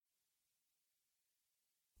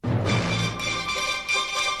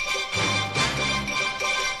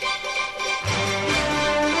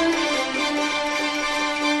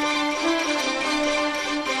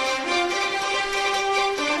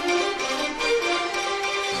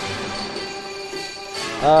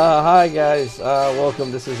Hi guys,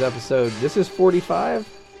 welcome. This is 45.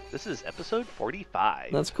 This is episode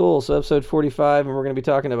 45. That's cool. So episode 45, and we're going to be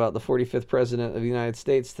talking about the 45th president of the United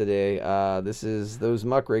States today. This is Those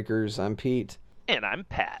Muckrakers. I'm Pete. And I'm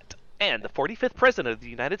Pat. And the 45th president of the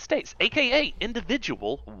United States, aka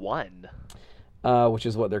Individual 1. Which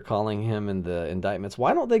is what they're calling him in the indictments.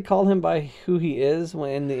 Why don't they call him by who he is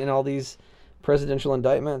in all these presidential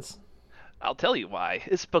indictments? I'll tell you why.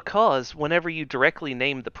 It's because whenever you directly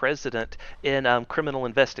name the president in criminal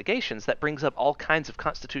investigations, that brings up all kinds of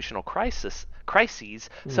constitutional crises,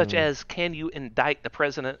 such as, can you indict the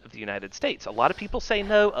president of the United States? A lot of people say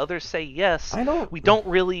no, others say yes. We don't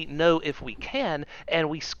really know if we can, and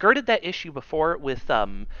we skirted that issue before with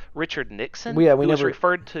Richard Nixon, who was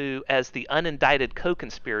referred to as the unindicted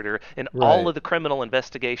co-conspirator in all of the criminal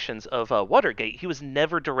investigations of Watergate. He was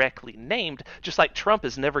never directly named, just like Trump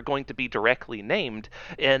is never going to be directly named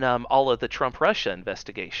in all of the Trump-Russia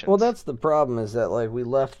investigations. Well, that's the problem, is that we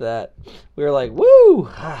left that. We were like, woo!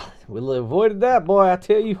 We avoided that, boy. I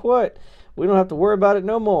tell you what, we don't have to worry about it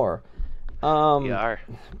no more. Yeah.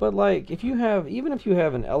 But even if you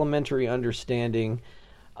have an elementary understanding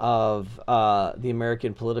of the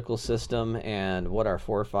American political system and what our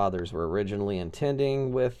forefathers were originally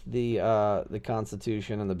intending with the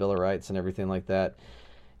Constitution and the Bill of Rights and everything like that,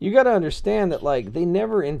 you got to understand that they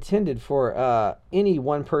never intended for any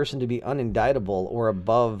one person to be unindictable or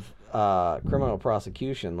above criminal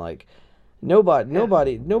prosecution.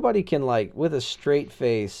 Nobody can with a straight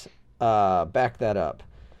face back that up.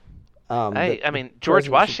 George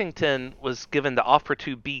Washington was given the offer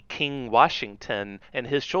to be King Washington, and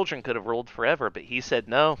his children could have ruled forever, but he said,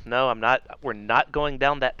 no, we're not going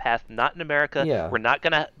down that path, not in America. Yeah. We're not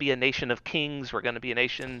going to be a nation of kings. We're going to be a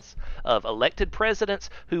nation of elected presidents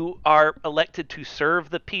who are elected to serve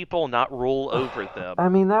the people, not rule over them.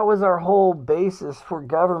 That was our whole basis for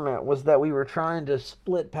government, was that we were trying to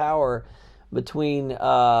split power between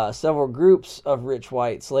several groups of rich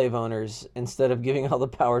white slave owners instead of giving all the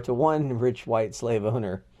power to one rich white slave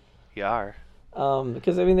owner. Yeah.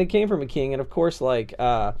 Because they came from a king, and of course,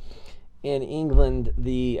 in England,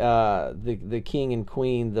 the king and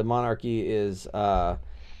queen, the monarchy is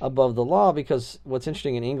above the law. Because what's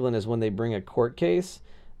interesting in England is when they bring a court case,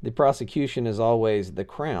 the prosecution is always the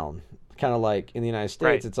crown. Kind of like in the United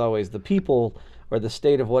States, It's always the people or the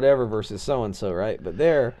state of whatever versus so-and-so, right? But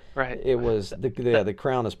there, it was the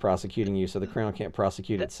crown is prosecuting you, so the crown can't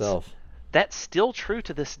prosecute itself. That's still true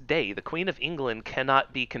to this day. The Queen of England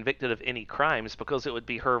cannot be convicted of any crimes because it would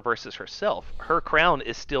be her versus herself. Her crown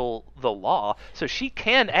is still the law, so she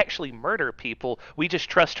can actually murder people. We just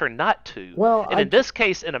trust her not to. In this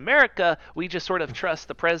case, in America, we just sort of trust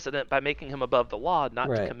the president by making him above the law, not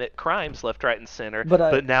to commit crimes left, right, and center.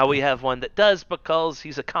 But now we have one that does because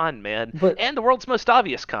he's a con man, and the world's most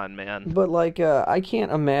obvious con man. But I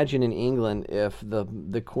can't imagine in England if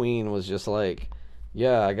the Queen was just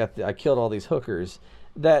yeah, I killed all these hookers,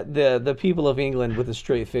 that the people of England with a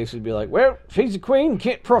straight face would be like, well, she's the queen,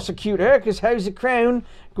 can't prosecute her because how's the crown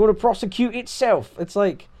going to prosecute itself? It's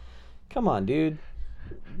come on, dude.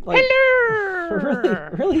 Hello!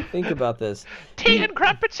 Really think about this. Tea and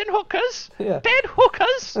crumpets and hookers. Yeah. Dead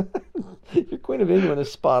hookers. Your Queen of England is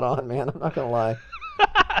spot on, man. I'm not going to lie.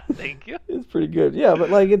 Thank you. It's pretty good. Yeah, but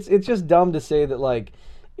it's just dumb to say that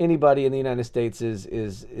anybody in the United States they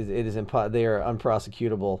are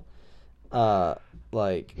unprosecutable. I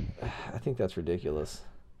think that's ridiculous.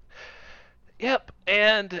 Yep,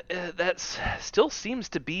 and that still seems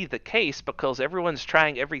to be the case because everyone's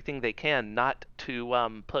trying everything they can not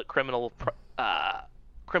to put criminal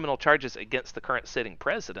charges against the current sitting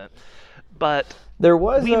president. But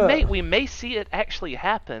we may see it actually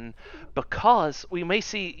happen because we may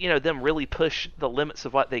see them really push the limits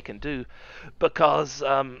of what they can do, because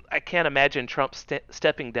I can't imagine Trump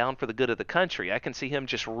stepping down for the good of the country. I can see him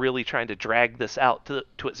just really trying to drag this out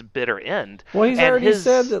to its bitter end. Well, he's already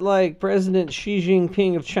said that President Xi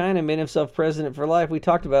Jinping of China made himself president for life. We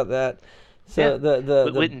talked about that. So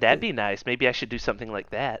wouldn't that be nice? Maybe I should do something like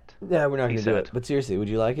that. Yeah, we're not going to do it. But seriously, would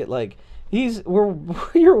you like it?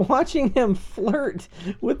 You're watching him flirt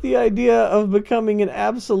with the idea of becoming an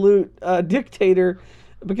absolute dictator,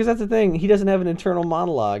 because that's the thing. He doesn't have an internal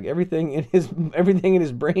monologue. Everything in his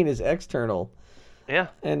brain is external. Yeah.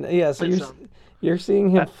 And so You're seeing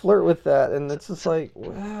him flirt with that, and it's just like,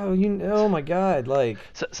 wow, oh my God, like.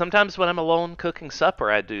 So, sometimes when I'm alone cooking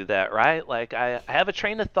supper, I do that, right? Like I have a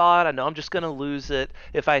train of thought. I know I'm just going to lose it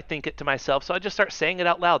if I think it to myself. So I just start saying it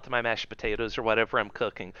out loud to my mashed potatoes or whatever I'm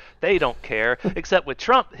cooking. They don't care. Except with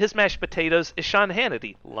Trump, his mashed potatoes is Sean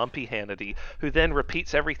Hannity, Lumpy Hannity, who then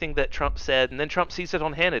repeats everything that Trump said. And then Trump sees it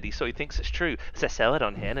on Hannity, so he thinks it's true. So I sell it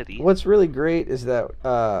on Hannity. What's really great is that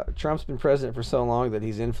Trump's been president for so long that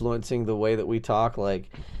he's influencing the way that we talk. Like,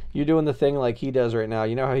 you're doing the thing like he does right now.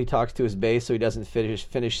 You know how he talks to his base so he doesn't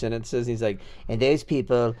finish sentences? He's like, and those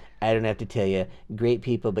people, I don't have to tell you, great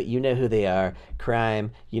people, but you know who they are.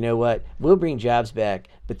 Crime, you know what? We'll bring jobs back.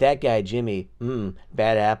 But that guy, Jimmy,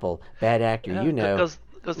 bad apple, bad actor, Yeah, you know.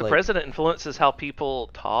 Because the president influences how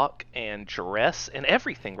people talk and dress and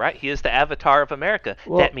everything, right? He is the avatar of America.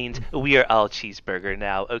 Well, that means we are all cheeseburger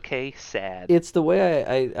now, okay? Sad. It's the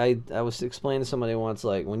way I was explaining to somebody once,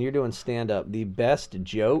 like, when you're doing stand-up, the best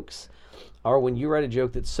jokes are when you write a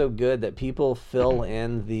joke that's so good that people fill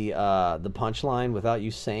in the punchline without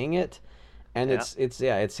you saying it. And it's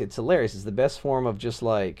hilarious. It's the best form of just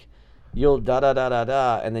like, you'll da da da da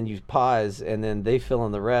da, and then you pause, and then they fill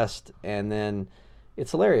in the rest, and then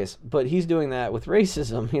it's hilarious. But he's doing that with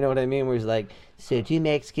racism, you know what I mean? Where he's like, so two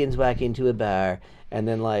Mexicans walk into a bar, and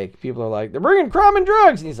then like people are like, they're bringing crime and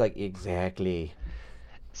drugs, and he's like, exactly.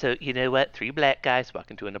 So, you know what? 3 black guys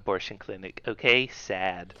walk into an abortion clinic. Okay,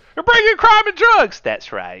 sad. They're bringing crime and drugs!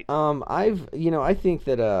 That's right. I think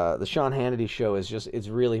that the Sean Hannity show it's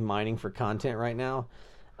really mining for content right now.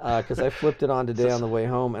 Because I flipped it on today on the way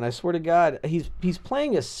home, and I swear to God, he's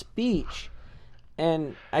playing a speech,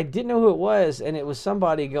 and I didn't know who it was, and it was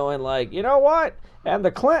somebody going like, you know what? And the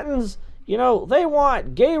Clintons, you know, they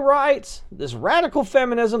want gay rights, this radical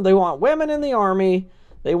feminism, they want women in the army,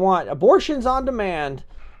 they want abortions on demand,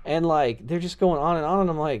 and like they're just going on, and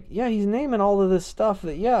I'm like, yeah, he's naming all of this stuff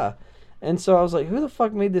and so I was like, who the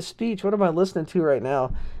fuck made this speech? What am I listening to right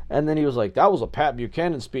now? And then he was like, that was a Pat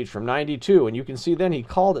Buchanan speech from '92, and you can see then he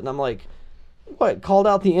called it, and I'm like, what, called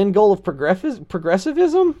out the end goal of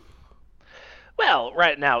progressivism? Well,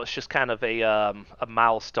 right now it's just kind of a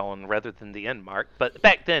milestone rather than the end mark. But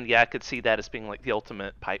back then, yeah, I could see that as being like the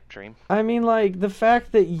ultimate pipe dream. I mean, like, the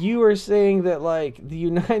fact that you are saying that, like, the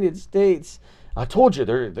United States, I told you,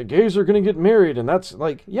 the gays are going to get married, and that's,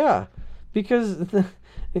 like, yeah, because...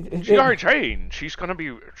 She already changed. She's going to be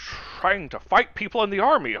trying to fight people in the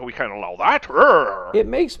army. We can't allow that. It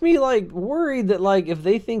makes me, like, worried that, like, if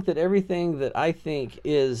they think that everything that I think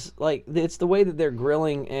is, like, it's the way that they're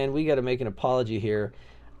grilling, and we got to make an apology here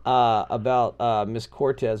about Miss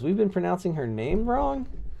Cortez. We've been pronouncing her name wrong.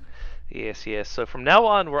 Yes. So from now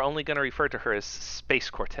on, we're only going to refer to her as Space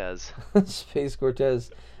Cortez. Space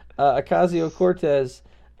Cortez. Ocasio-Cortez.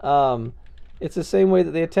 It's the same way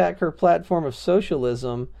that they attack her platform of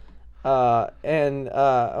socialism. There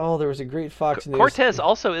was a great Fox News. Cortez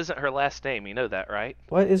also isn't her last name. You know that, right?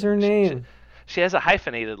 What is her name? She has a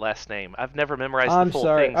hyphenated last name. I've never memorized the full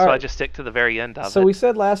thing, so I just stick to the very end of it. So we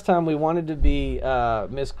said last time we wanted to be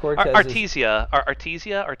Miss Cortez. Artesia.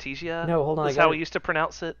 No, hold on. That's how we used to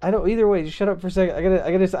pronounce it. I don't. Either way, just shut up for a second. I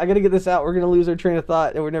gotta get this out. We're gonna lose our train of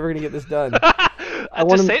thought, and we're never gonna get this done.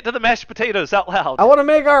 Just say it to the mashed potatoes out loud. I want to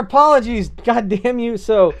make our apologies. God damn you!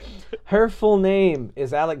 So, her full name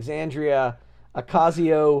is Alexandria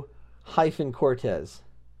Ocasio-Cortez.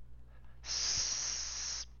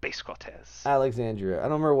 Space Cortez. Alexandria. I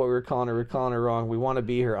don't remember what we were calling her. We were calling her wrong. We want to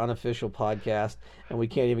be her unofficial podcast, and we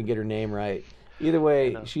can't even get her name right. Either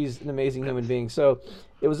way, she's an amazing human being. So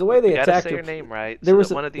it was the way they attacked her. You gotta say her name right. So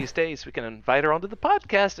that one of these days we can invite her onto the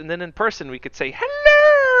podcast, and then in person we could say,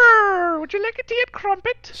 hello! Would you like a tea and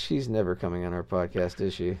crumpet? She's never coming on our podcast,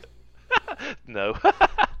 is she? No.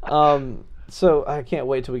 So I can't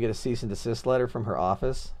wait till we get a cease and desist letter from her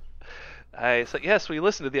office. So yes, we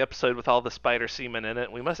listened to the episode with all the spider semen in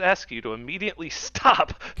it. We must ask you to immediately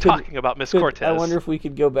stop talking about Miss Cortez. I wonder if we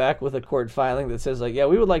could go back with a court filing that says, like, yeah,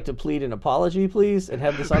 we would like to plead an apology, please, and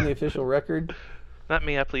have this on the official record. Not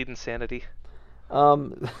me. I plead insanity.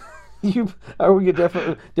 We get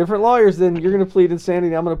different lawyers. Then you're going to plead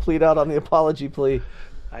insanity. I'm going to plead out on the apology plea.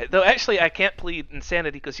 Though actually, I can't plead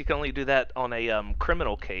insanity because you can only do that on a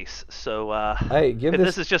criminal case. So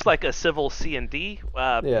this is just like a civil C&D.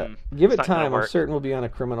 Give it time. I'm certain we'll be on a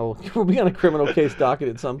criminal. We'll be on a criminal case docket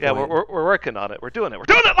at some point. Yeah, we're working on it. We're doing it. We're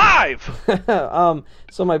doing it live.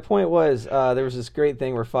 So my point was, there was this great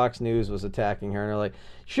thing where Fox News was attacking her, and they're like,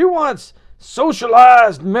 she wants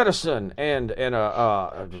socialized medicine and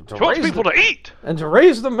to raise people to eat and to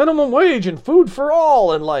raise the minimum wage and food for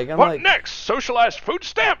all, and like what next? Socialized food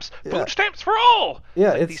stamps, food stamps for all.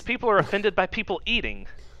 Yeah, these people are offended by people eating.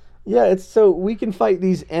 Yeah, it's so we can fight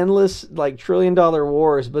these endless like $1 trillion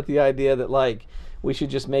wars, but the idea that like we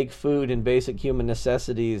should just make food and basic human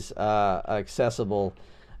necessities accessible,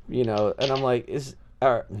 and I'm like,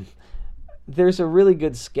 there's a really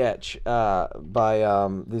good sketch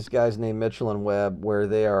by these guys named Mitchell and Webb where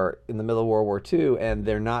they are in the middle of World War II and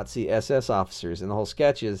they're Nazi SS officers, and the whole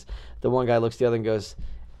sketch is the one guy looks at the other and goes,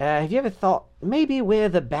 "Have you ever thought maybe we're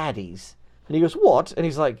the baddies?" And he goes, "What?" And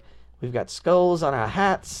he's like, "We've got skulls on our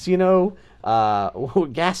hats, we're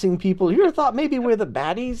gassing people. You ever thought maybe we're the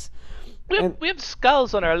baddies?" We have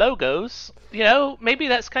skulls on our logos. Maybe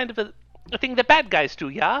that's kind of a thing the bad guys do,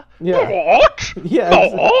 yeah? Yeah. What?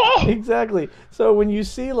 Yeah, exactly. So when you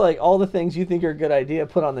see like all the things you think are a good idea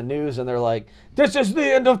put on the news and they're like, "This is the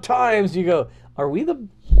end of times," you go, Are we the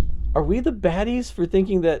baddies for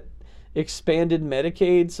thinking that expanded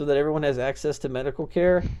Medicaid so that everyone has access to medical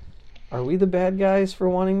care? Are we the bad guys for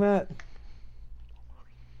wanting that?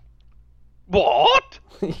 What?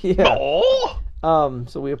 Yeah. No.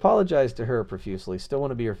 So we apologize to her profusely. Still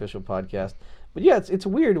want to be your official podcast. But yeah, it's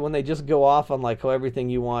weird when they just go off on like how everything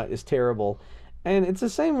you want is terrible. And it's the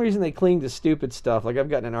same reason they cling to stupid stuff. Like I've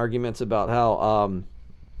gotten in arguments about how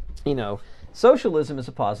socialism is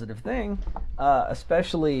a positive thing,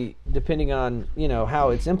 especially depending on, how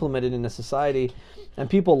it's implemented in a society. And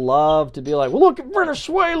people love to be like, "Well, look at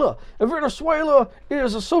Venezuela. If Venezuela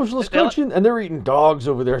is a socialist country, and they're eating dogs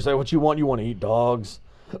over there. Say, what you want to eat dogs."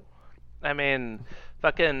 I mean,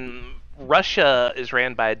 fucking Russia is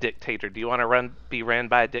ran by a dictator. Do you want to be ran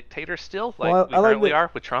by a dictator still, like we currently are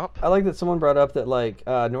with Trump? I like that someone brought up that like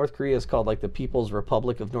North Korea is called like the People's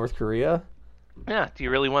Republic of North Korea. Yeah. Do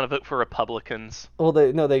you really want to vote for Republicans? Well,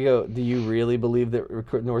 they go, "Do you really believe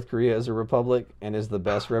that North Korea is a republic and is the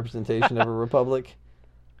best representation of a republic?"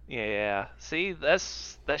 Yeah. See, that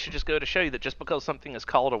should just go to show you that just because something is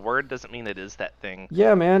called a word doesn't mean it is that thing.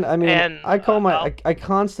 Yeah, man. I mean, And, I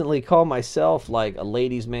constantly call myself like a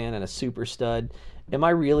ladies' man and a super stud. Am I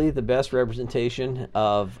really the best representation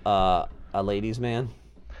of a ladies' man?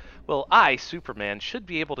 Well, I, Superman, should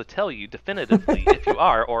be able to tell you definitively if you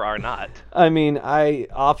are or are not. I mean, I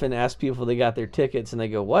often ask people if they got their tickets, and they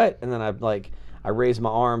go, "What?" And then I raise my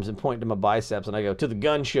arms and point to my biceps, and I go, "To the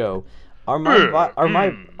gun show." Are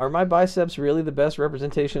my biceps really the best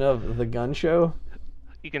representation of the gun show?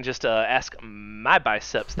 You can just ask my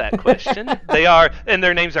biceps that question. They are, and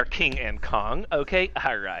their names are King and Kong. Okay,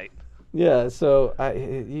 all right. Yeah. So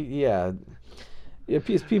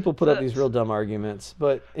people put up these real dumb arguments,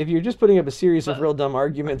 but if you're just putting up a series of real dumb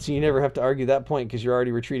arguments, you never have to argue that point because you're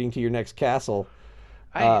already retreating to your next castle.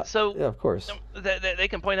 Yeah, of course. They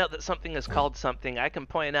can point out that something is called something. I can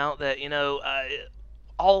point out that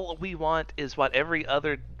all we want is what every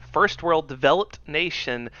other first world developed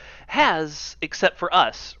nation has except for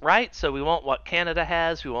us, right? So we want what Canada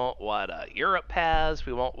has, we want what Europe has,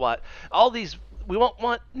 we want what we want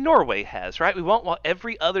what Norway has, right? We want what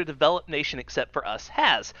every other developed nation except for us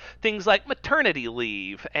has. Things like maternity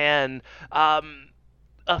leave and a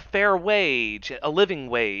fair wage, a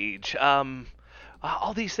living wage,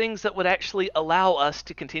 all these things that would actually allow us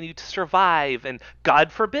to continue to survive and,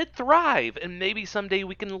 God forbid, thrive. And maybe someday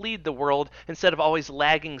we can lead the world instead of always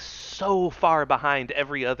lagging so far behind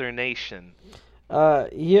every other nation.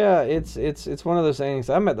 Yeah, it's one of those things.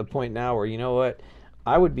 I'm at the point now where, you know what?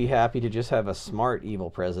 I would be happy to just have a smart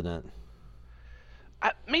evil president.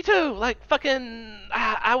 Me too. Like fucking,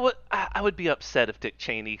 I would be upset if Dick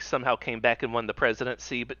Cheney somehow came back and won the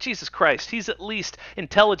presidency. But Jesus Christ, he's at least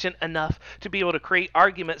intelligent enough to be able to create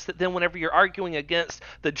arguments that then, whenever you're arguing against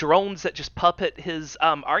the drones that just puppet his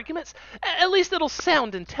arguments, at least it'll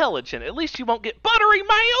sound intelligent. At least you won't get buttery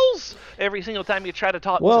mails every single time you try to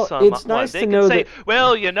talk to someone. It's nice they to can know say, that...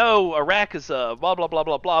 "Well, Iraq is a blah blah blah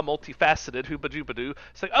blah blah, multifaceted, hooba-dooba-doo."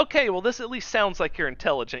 It's like, okay, well, this at least sounds like you're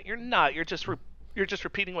intelligent. You're not. You're just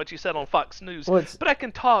repeating what you said on Fox News. But I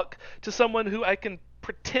can talk to someone who I can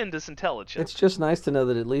pretend is intelligent. It's just nice to know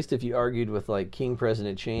that at least if you argued with like King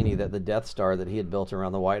President Cheney that the Death Star that he had built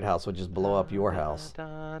around the White House would just blow up your house.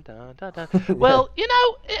 Well,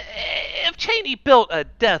 if Cheney built a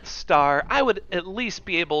Death Star, I would at least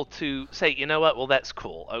be able to say, you know what, well, that's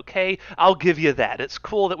cool, okay? I'll give you that. It's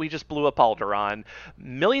cool that we just blew up Alderaan.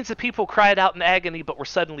 Millions of people cried out in agony but were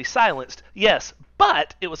suddenly silenced. Yes,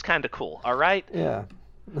 but it was kind of cool, all right? Yeah.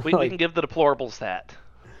 We can give the deplorables that.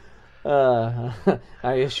 I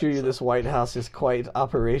assure you this White House is quite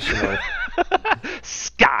operational.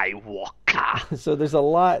 Skywalker. So there's a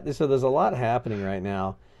lot happening right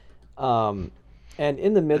now. And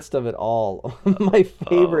in the midst of it all, my Oh,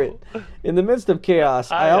 favorite, in the midst of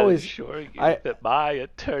chaos, I assure you I, that my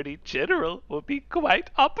attorney general will be quite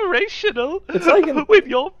operational it's like in, when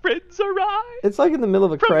your friends arrive it's like in the middle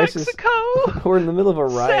of a from crisis, Mexico. or in the middle of a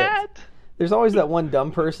riot. Sad. There's always that one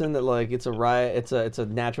dumb person that like it's a riot, it's a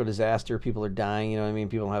natural disaster, people are dying, you know what I mean?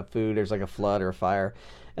 People don't have food, there's like a flood or a fire.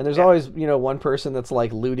 And there's Yeah. always, one person that's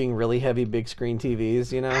like looting really heavy big screen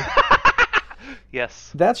TVs, you know?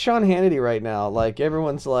 Yes. That's Sean Hannity right now. Like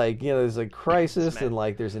everyone's like, there's a crisis and Sma-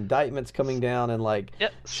 like there's indictments coming down and like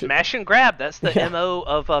Yep, smash and grab. That's the Yeah. MO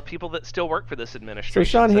of people that still work for this So administration,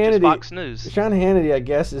 Sean such as Hannity, Fox News. Sean Hannity, I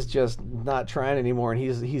guess, is just not trying anymore, and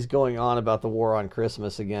he's going on about the war on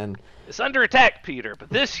Christmas again. It's under attack, Peter, but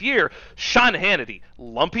this year, Sean Hannity,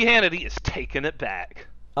 Lumpy Hannity, is taking it back.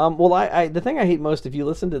 Well, the thing I hate most, if you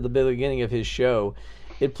listen to the beginning of his show,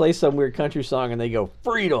 it plays some weird country song, and they go,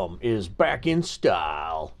 "Freedom is back in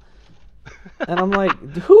style," and I'm like,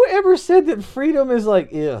 whoever said that freedom is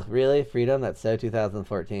like, ew, really? Freedom? That's so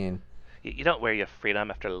 2014. You don't wear your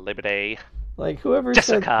freedom after Labor Day. Like whoever said.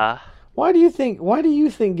 Jessica. Why do you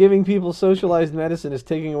think giving people socialized medicine is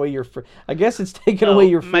taking away your? I guess it's taking away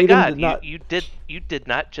your My freedom God, to not. you did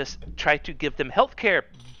not just try to give them health care,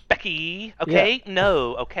 Becky. Okay, Yeah.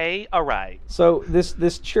 no, okay, all right. So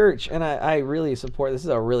this church, and I really support. This is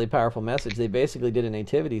a really powerful message. They basically did a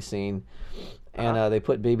nativity scene, and they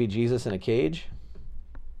put baby Jesus in a cage.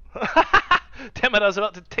 Damn it, I was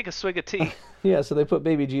about to take a swig of tea. Yeah, so they put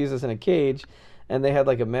baby Jesus in a cage, and they had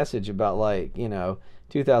like a message about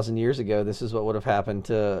 2,000 years ago, this is what would have happened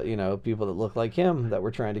to people that look like him that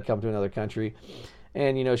were trying to come to another country.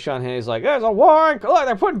 And Sean Hannity's like, there's a war, look,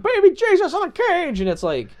 they're putting baby Jesus in a cage, and it's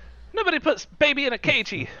like, Nobody puts baby in a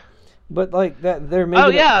cagey. but like that they're making Oh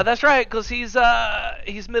it- yeah, that's right, because he's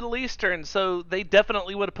Middle Eastern, so they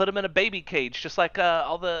definitely would have put him in a baby cage, just like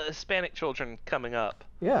all the Hispanic children coming up.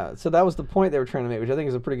 Yeah, so that was the point they were trying to make, which I think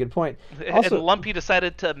is a pretty good point. Also, And Lumpy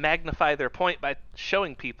decided to magnify their point by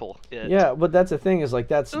showing people it. yeah, but that's the thing is like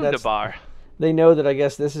that's Underbar. they know that I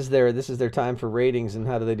guess this is their time for ratings, and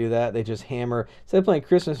how do they do that? They just hammer, instead of playing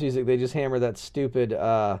Christmas music, they just hammer that stupid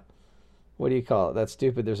what do you call it? That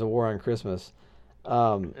stupid "There's a War on Christmas."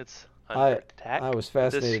 It's under attack. I was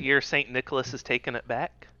fascinated. This year, St. Nicholas is taking it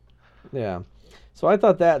back. Yeah. So I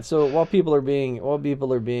thought that. So while people are being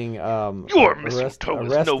Your mistletoe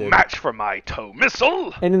is no match for my toe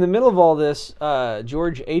missile. and in the middle of all this,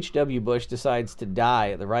 George H.W. Bush decides to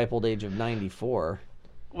die at the ripe old age of 94.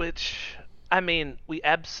 Which, I mean, we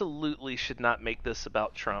absolutely should not make this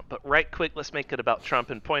about Trump, but right quick, let's make it about Trump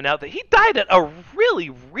and point out that he died at a really,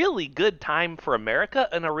 really good time for America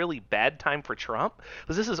and a really bad time for Trump.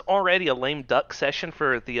 Because this is already a lame duck session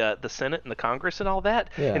for the Senate and the Congress and all that,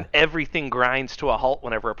 Yeah. and everything grinds to a halt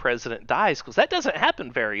whenever a president dies, because that doesn't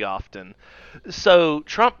happen very often. So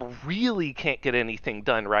Trump really can't get anything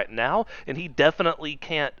done right now, and he definitely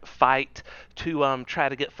can't fight to try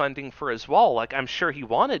to get funding for his wall. Like I'm sure he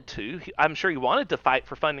wanted to. I'm sure he wanted to fight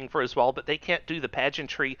for funding for his wall, but they can't do the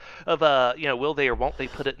pageantry of will they or won't they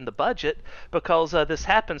put it in the budget because this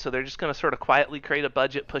happened. So they're just going to sort of quietly create a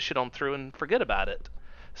budget, push it on through, and forget about it.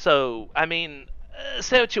 So I mean,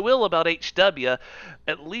 say what you will about HW,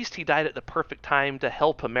 at least he died at the perfect time to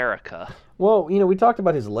help America. Well, we talked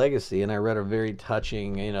about his legacy, and I read a very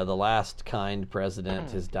touching, the last kind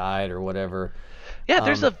president has died or whatever. Yeah,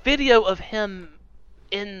 there's a video of him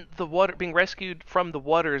in the water, being rescued from the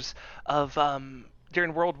waters of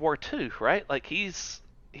during World War II, right? Like he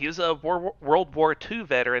was a World War II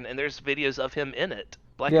veteran, and there's videos of him in it,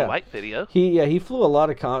 black and white video. He flew a lot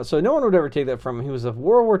of so no one would ever take that from him. He was a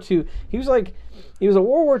World War II. He was a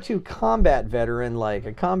World War II combat veteran, like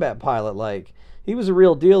a combat pilot. Like he was a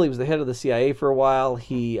real deal. He was the head of the CIA for a while.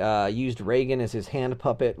 He used Reagan as his hand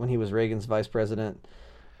puppet when he was Reagan's vice president.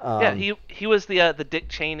 Yeah, he was the Dick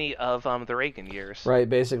Cheney of the Reagan years. Right,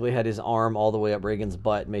 basically had his arm all the way up Reagan's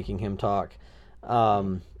butt, making him talk.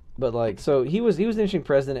 But like, so he was an interesting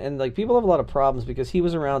president, and like people have a lot of problems because he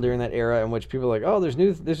was around during that era in which people are like, oh, there's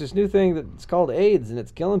this new thing that's called AIDS and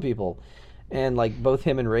it's killing people, and like both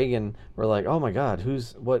him and Reagan were like, oh my God,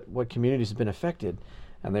 what communities have been affected,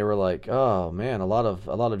 and they were like, oh man, a lot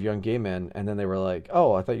of young gay men, and then they were like,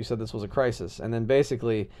 oh, I thought you said this was a crisis, and then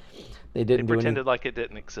basically. They pretended like it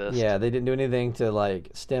didn't exist. Yeah, they didn't do anything to like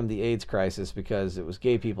stem the AIDS crisis because it was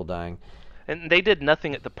gay people dying. And they did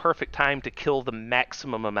nothing at the perfect time to kill the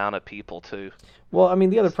maximum amount of people too. Well, I mean,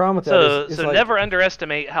 the other problem with that is so like, never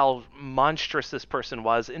underestimate how monstrous this person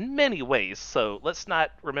was in many ways. So let's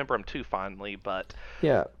not remember him too fondly, but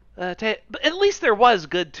yeah, but at least there was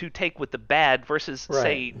good to take with the bad versus, Right.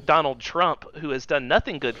 say, Donald Trump, who has done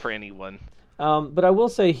nothing good for anyone. But I will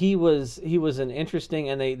say he was an interesting,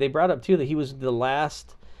 and they brought up too that he was the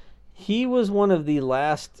last. He was one of the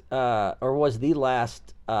last, or was the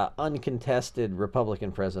last uncontested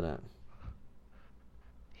Republican president,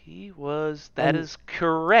 He was. That and is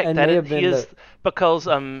correct. and may have He been the is because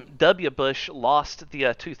W. Bush lost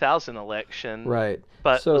the 2000 election, right.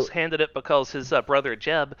 but was So handed it because his brother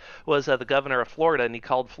Jeb was the governor of Florida, and he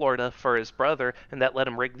called Florida for his brother, and that let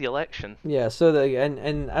him rig the election. yeah, so the and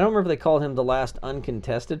I don't remember if they called him the last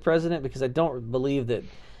uncontested president because I don't believe that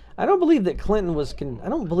Clinton was I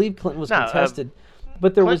don't believe Clinton was No, contested,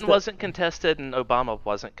 but there was Clinton the wasn't contested, and Obama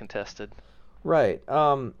wasn't contested. right.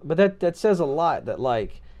 But that says a lot that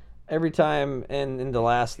like every time in the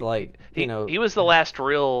last like He was the last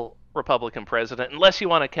real Republican president, unless you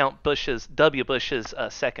want to count Bush's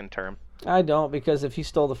second term. I don't because if he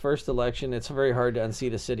stole the first election, it's very hard to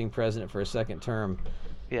unseat a sitting president for a second term.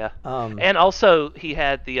 Yeah, Um, and also he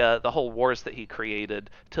had the whole wars that he created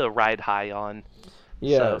to ride high on.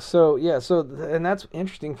 yeah, So and that's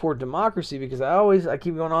interesting for democracy because I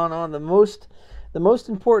keep going on the most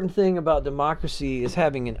important thing about democracy is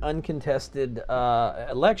having an uncontested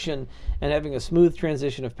election and having a smooth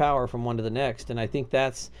transition of power from one to the next. And I think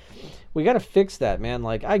we got to fix that, man.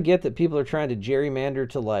 Like I get that people are trying to gerrymander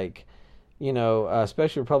to like,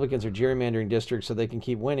 especially Republicans are gerrymandering districts so they can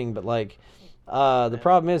keep winning, but like. The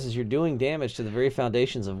problem is you're doing damage to the very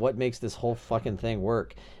foundations of what makes this whole fucking thing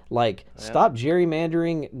work. Like, stop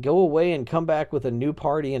gerrymandering, go away, and come back with a new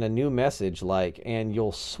party and a new message. Like, and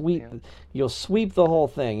you'll sweep the whole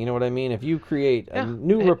thing. You know what I mean? If you create a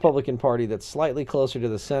new Republican Party that's slightly closer to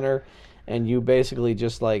the center, and you basically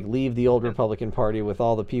just like leave the old Republican Party with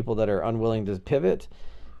all the people that are unwilling to pivot.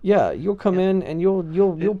 Yeah, you'll come in and you'll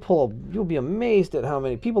be amazed at how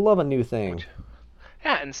many people love a new thing.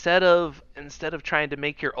 yeah, instead of trying to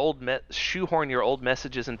make shoehorn your old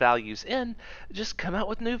messages and values in, just come out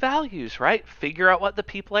with new values, right? Figure out what the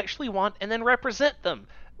people actually want and then represent them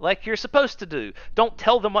like you're supposed to do. Don't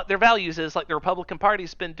tell them what their values is like the Republican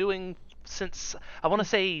Party's been doing since I want to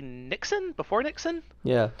say Nixon, before Nixon.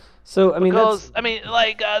 Yeah. So I mean Because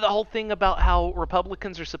like the whole thing about how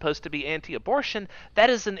Republicans are supposed to be anti-abortion, that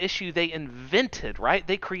is an issue they invented, right?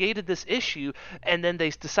 They created this issue, and then they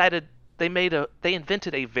decided they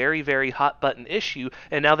invented a very, very hot button issue,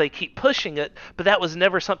 and now they keep pushing it. But that was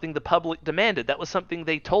never something the public demanded. That was something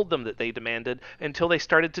they told them that they demanded until they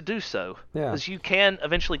started to do so. Yeah. Because you can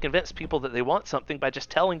eventually convince people that they want something by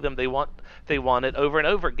just telling them they want it over and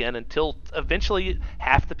over again until eventually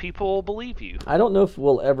half the people will believe you. I don't know if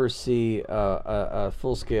we'll ever see a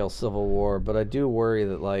full-scale civil war, but I do worry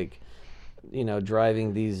that like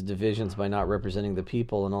driving these divisions by not representing the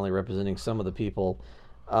people and only representing some of the people,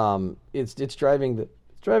 it's driving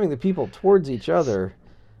the people towards each other.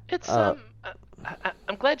 It's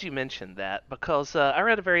I'm glad you mentioned that because I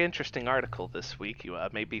read a very interesting article this week. You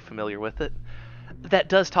may be familiar with it. That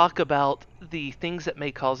does talk about the things that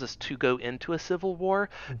may cause us to go into a civil war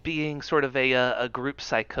being sort of a group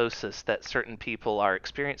psychosis that certain people are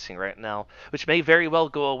experiencing right now, which may very well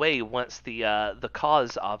go away once the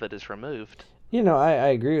cause of it is removed. I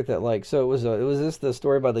agree with that. Like, so was this the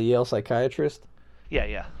story by the Yale psychiatrist? Yeah,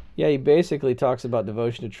 yeah. Yeah, he basically talks about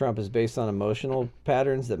devotion to Trump is based on emotional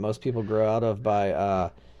patterns that most people grow out of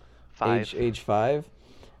by age 5.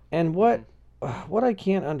 And what I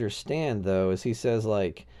can't understand though is he says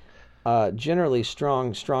like generally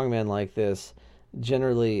strong men like this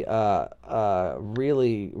generally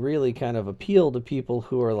really really kind of appeal to people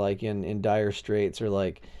who are like in dire straits or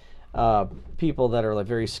like people that are like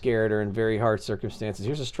very scared or in very hard circumstances.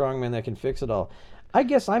 Here's a strong man that can fix it all. I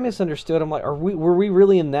guess I misunderstood. I'm like, were we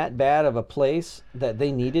really in that bad of a place that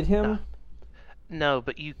they needed him? No,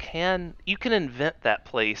 but you can invent that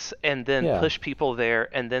place and then Yeah. push people there,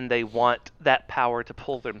 and then they want that power to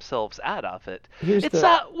pull themselves out of it. Here's It's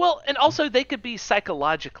the well, and also they could be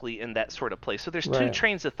psychologically in that sort of place. So there's two right.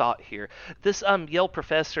 trains of thought here. This Yale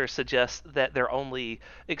professor suggests that they're only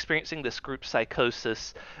experiencing this group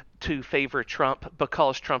psychosis to favor Trump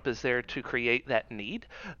because Trump is there to create that need.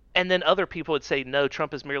 And then other people would say, no,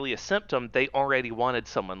 Trump is merely a symptom. They already wanted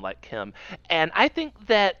someone like him. And I think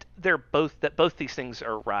that both these things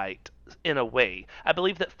are right in a way. I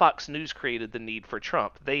believe that Fox News created the need for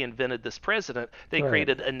Trump. They invented this president. They Right.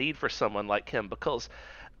 created a need for someone like him because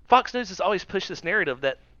Fox News has always pushed this narrative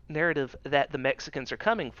that the Mexicans are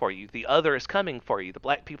coming for you, the other is coming for you, the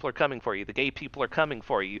black people are coming for you, the gay people are coming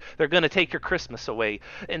for you. They're going to take your Christmas away.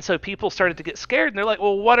 And so people started to get scared and they're like,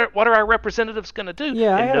 "Well, what are our representatives going to do?"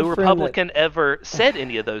 Yeah, I And had no a friend Republican ever said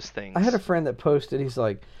any of those things. I had a friend that posted. He's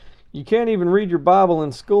like, you can't even read your Bible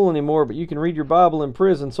in school anymore, but you can read your Bible in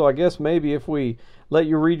prison. So I guess maybe if we let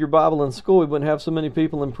you read your Bible in school, we wouldn't have so many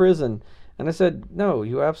people in prison. And I said, no,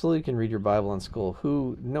 you absolutely can read your Bible in school.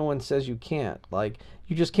 No one says you can't. Like,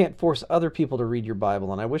 you just can't force other people to read your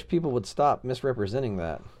Bible. And I wish people would stop misrepresenting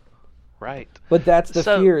that. Right. But that's the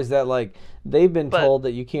So, fear, is that like they've been but told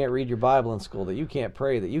that you can't read your Bible in school, that you can't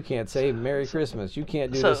pray, that you can't say Merry Christmas, you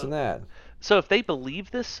can't do this so and that. So if they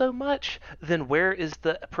believe this so much, then where is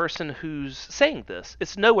the person who's saying this?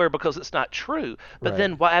 It's nowhere because it's not true. But Right.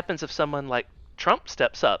 then what happens if someone like Trump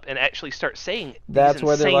steps up and actually starts saying these That's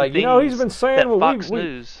where they're insane like, he's things been saying that what Fox we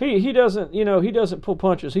News? he doesn't, he doesn't pull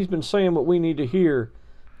punches. He's been saying what we need to hear,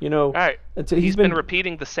 you know. All right, He's he's been been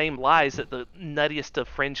repeating the same lies that the nuttiest of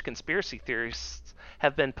fringe conspiracy theorists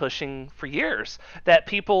have been pushing for years, that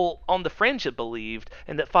people on the fringe have believed,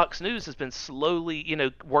 and that Fox News has been slowly,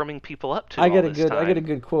 warming people up to all this I get a time.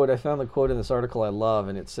 good quote. I found the quote in this article I love,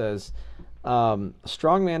 and it says,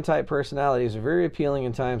 strongman type personalities are very appealing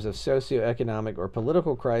in times of socioeconomic or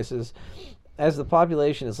political crisis, as the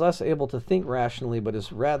population is less able to think rationally but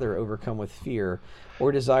is rather overcome with fear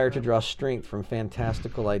or desire to draw strength from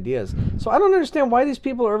fantastical ideas. So I don't understand why these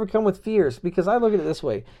people are overcome with fears, because I look at it this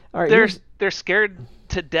way. All right, they're here's they're scared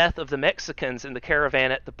to death of the Mexicans in the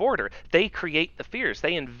caravan at the border. They create the fears.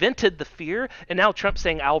 They invented the fear, and now Trump's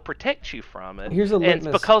saying, "I'll protect you from it." here's a And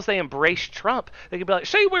litmus. because they embrace Trump, they can be like,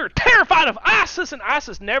 "See, we're terrified of ISIS, and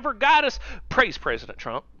ISIS never got us." Praise President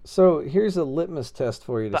Trump. So here's a litmus test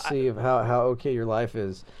for you to But see if how okay your life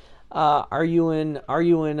is. Are you in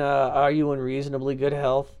reasonably good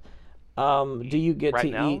health? Do you get to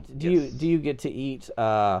right now, eat? yes, Do you get to eat?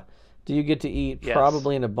 Do you get to eat yes.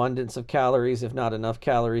 probably an abundance of calories, if not enough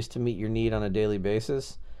calories, to meet your need on a daily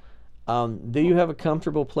basis? Do you have a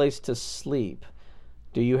comfortable place to sleep?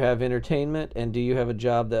 Do you have entertainment, and do you have a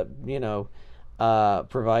job that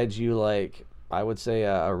provides you, like, I would say,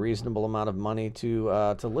 a reasonable amount of money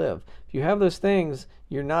to live? If you have those things,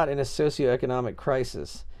 you're not in a socioeconomic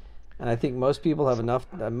crisis. And I think most people have enough.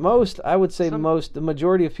 I would say Some the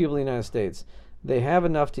majority of people in the United States, they have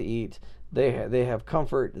enough to eat. They have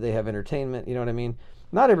comfort. They have entertainment. You know what I mean?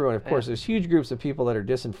 Not everyone, of yeah. course. There's huge groups of people that are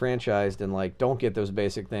disenfranchised and like don't get those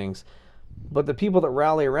basic things. But the people that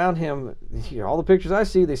rally around him, all the pictures I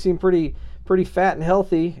see, they seem pretty fat and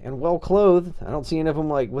healthy and well clothed. I don't see any of them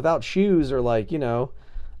like without shoes or like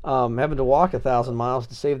having to walk 1,000 miles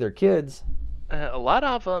to save their kids. A lot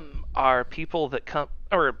of them are people that come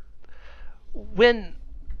or when.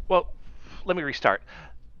 Well, let me restart.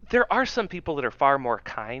 There are some people that are far more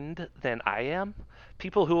kind than I am.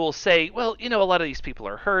 People who will say, well, a lot of these people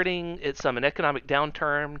are hurting. It's an economic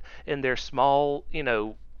downturn in their small,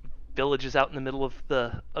 villages out in the middle of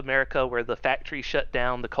the America where the factories shut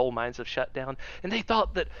down, the coal mines have shut down, and they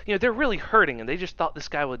thought that, they're really hurting, and they just thought this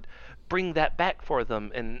guy would bring that back for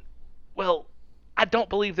them. And well, I don't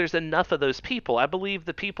believe there's enough of those people. I believe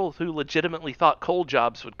the people who legitimately thought coal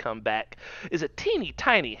jobs would come back is a teeny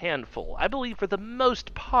tiny handful. I believe for the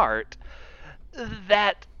most part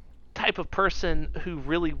that type of person who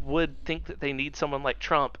really would think that they need someone like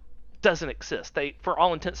Trump doesn't exist. They, for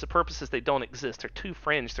all intents and purposes, they don't exist. They're too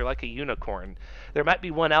fringe. They're like a unicorn. There might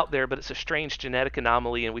be one out there, but it's a strange genetic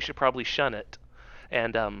anomaly, and we should probably shun it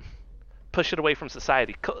and push it away from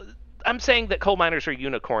society. I'm saying that coal miners are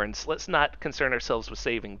unicorns. Let's not concern ourselves with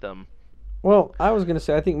saving them. Well, I was going to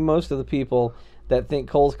say, I think most of the people that think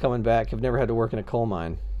coal's coming back have never had to work in a coal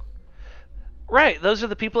mine. Right, those are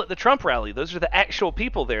the people at the Trump rally. Those are the actual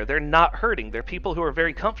people there. They're not hurting. They're people who are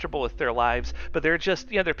very comfortable with their lives, but they're just,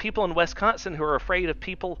 they're people in Wisconsin who are afraid of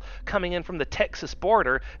people coming in from the Texas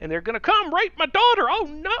border, and they're going to come rape my daughter. Oh,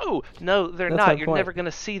 no. No, they're That's my not. You're point. never going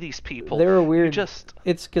to see these people. They're a You weird. just,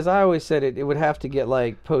 It's because I always said it would have to get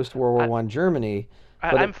like post World War I, One Germany, I,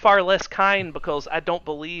 but I'm far less kind because I don't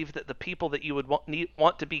believe that the people that you would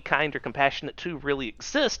want to be kind or compassionate to really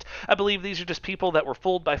exist. I believe these are just people that were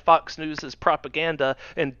fooled by Fox News's propaganda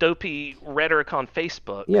and dopey rhetoric on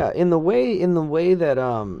Facebook. yeah, in the way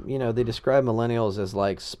that they describe millennials as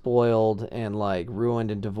like spoiled and like ruined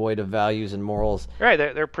and devoid of values and morals. Right,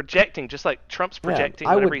 they're projecting just like Trump's Yeah, projecting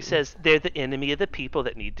I whenever would. he says they're the enemy of the people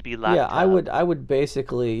that need to be Yeah, locked up. I would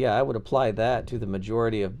basically, yeah, I would apply that to the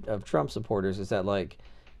majority of Trump supporters. Is that like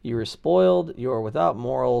you are spoiled, you are without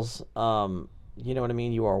morals, you know what I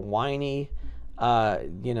mean? You are whiny,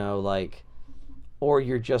 like, or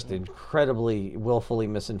you're just incredibly willfully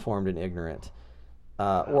misinformed and ignorant,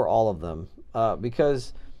 or all of them.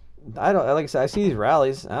 Because I don't, like I said, I see these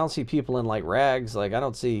rallies. I don't see people in like rags. Like I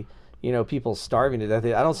don't see, people starving to death.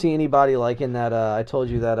 I don't see anybody like in that. I told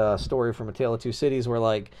you that story from A Tale of Two Cities where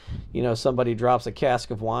like, somebody drops a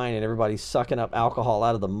cask of wine and everybody's sucking up alcohol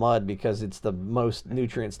out of the mud because it's the most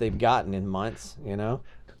nutrients they've gotten in months.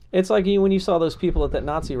 It's like when you saw those people at that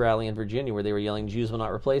Nazi rally in Virginia where they were yelling, "Jews will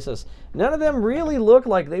not replace us." None of them really looked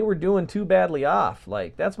like they were doing too badly off.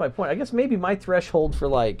 Like, that's my point. I guess maybe my threshold for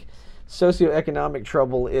like socioeconomic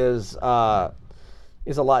trouble is a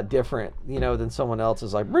lot different, than someone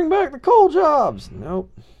else's. Like, bring back the coal jobs.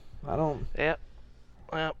 Nope, I don't. Yeah.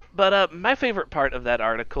 Well, but my favorite part of that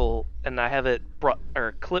article, and I have it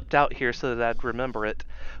clipped out here so that I'd remember it,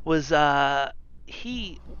 was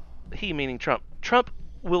he meaning Trump. Trump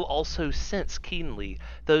will also sense keenly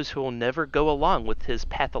those who will never go along with his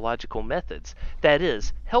pathological methods. That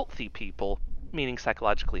is, healthy people, meaning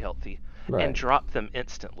psychologically healthy, Right. and drop them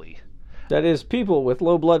instantly. That is, people with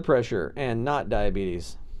low blood pressure and not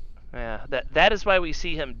diabetes. Yeah, that is why we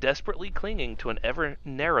see him desperately clinging to an ever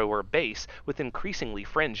narrower base with increasingly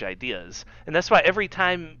fringe ideas. And that's why every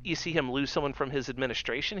time you see him lose someone from his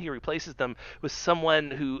administration, he replaces them with someone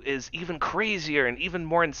who is even crazier and even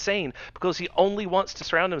more insane, because he only wants to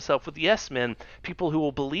surround himself with yes men, people who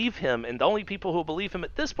will believe him. And the only people who will believe him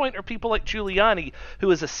at this point are people like Giuliani, who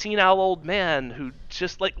is a senile old man who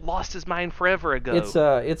just like lost his mind forever ago.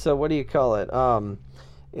 It's a what do you call it?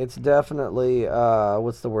 It's definitely,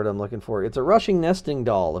 what's the word I'm looking for? It's a rushing nesting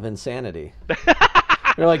doll of insanity.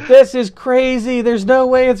 You're like, this is crazy. There's no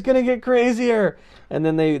way it's going to get crazier. And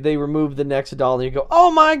then they remove the next doll and you go,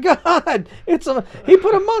 oh my God, he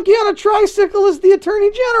put a monkey on a tricycle as the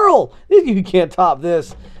attorney general. You can't top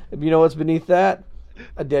this. You know what's beneath that?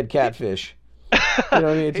 A dead catfish. You know what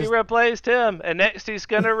I mean? He replaced him, and next he's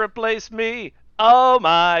going to replace me. Oh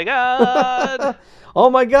my God. Oh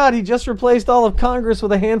my God, he just replaced all of Congress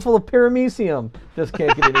with a handful of paramecium. Just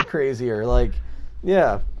can't get any crazier. Like,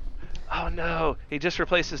 yeah. Oh no, he just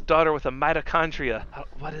replaced his daughter with a mitochondria.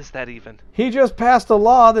 What is that even? He just passed a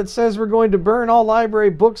law that says we're going to burn all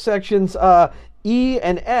library book sections E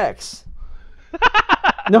and X.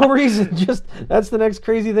 No reason, just that's the next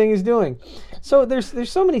crazy thing he's doing. So there's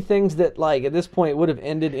so many things that, like, at this point would have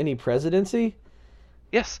ended any presidency.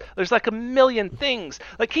 Yes, there's like a million things.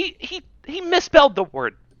 Like he misspelled the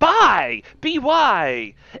word buy,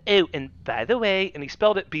 B-Y. Oh, and by the way, and he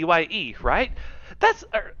spelled it B-Y-E, right? That's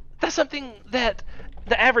something that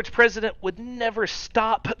the average president would never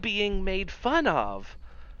stop being made fun of.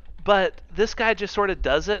 But this guy just sort of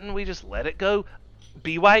does it, and we just let it go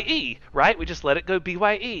B-Y-E, right? We just let it go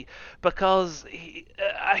B-Y-E because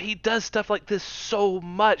he does stuff like this so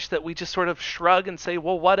much that we just sort of shrug and say,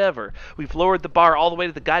 well, whatever. We've lowered the bar all the way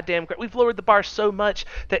to the goddamn ground. We've lowered the bar so much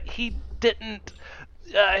that he didn't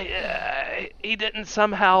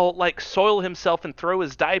somehow like soil himself and throw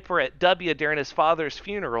his diaper at W during his father's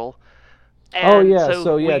funeral. And we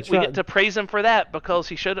get to praise him for that because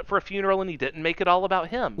he showed up for a funeral and he didn't make it all about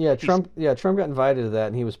him. Yeah, Trump got invited to that,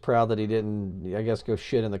 and he was proud that he didn't, I guess, go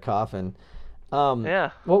shit in the coffin.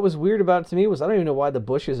 Yeah. What was weird about it to me was I don't even know why the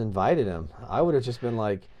Bushes invited him. I would have just been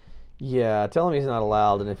like, yeah, tell him he's not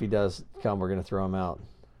allowed, and if he does come, we're going to throw him out.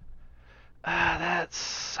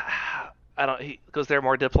 Because they're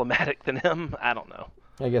more diplomatic than him. I don't know.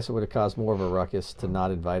 I guess it would have caused more of a ruckus to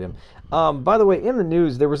not invite him. By the way, in the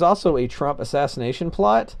news, there was also a Trump assassination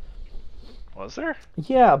plot. Was there?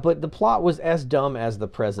 Yeah, but the plot was as dumb as the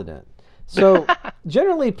president. So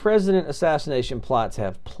generally, president assassination plots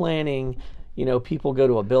have planning. People go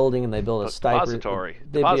to a building and they build a depository.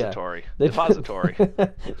 They build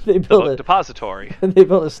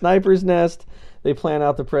a sniper's nest. They plan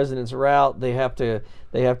out the president's route. They have to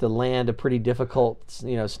land a pretty difficult,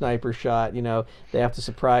 sniper shot. They have to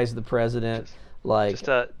surprise the president.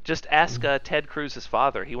 Just ask Ted Cruz's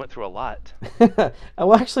father. He went through a lot.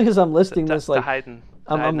 Well, actually, as I'm listing this, like, to hide in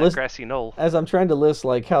that grassy knoll. As I'm trying to list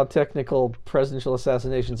like how technical presidential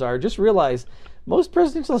assassinations are, just realize most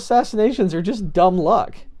presidential assassinations are just dumb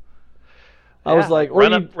luck. I was like,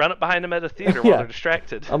 run up behind him at a theater while they're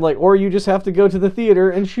distracted. I'm like, or you just have to go to the theater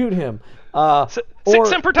and shoot him. Sic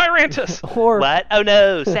Semper Tyrantus. What? Oh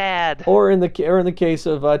no, sad. Or in the case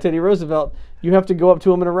of Teddy Roosevelt, you have to go up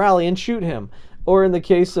to him in a rally and shoot him. Or in the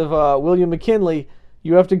case of William McKinley,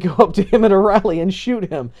 you have to go up to him in a rally and shoot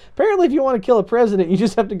him. Apparently, if you want to kill a president, you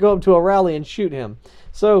just have to go up to a rally and shoot him.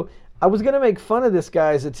 So I was going to make fun of this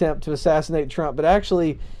guy's attempt to assassinate Trump, but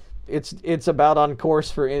actually, it's about on par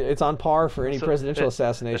for any presidential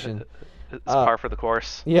assassination. It's par for the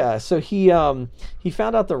course. Yeah, so he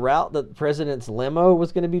found out the route that the president's limo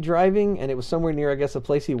was going to be driving, and it was somewhere near, I guess, a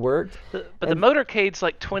place he worked. But the motorcade's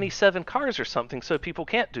like 27 cars or something, so people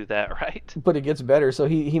can't do that, right? But it gets better. So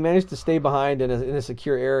he managed to stay behind in a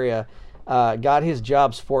secure area, got his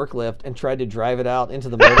job's forklift, and tried to drive it out into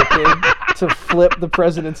the motorcade to flip the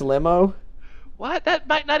president's limo. What? That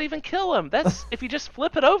might not even kill him. That's if you just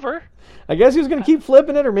flip it over. I guess he was going to keep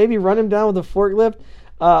flipping it, or maybe run him down with a forklift.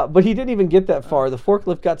 But he didn't even get that far. The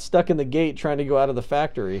forklift got stuck in the gate trying to go out of the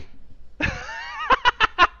factory.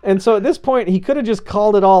 And so at this point, he could have just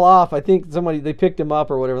called it all off. I think they picked him up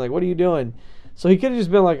or whatever. Like, what are you doing? So he could have just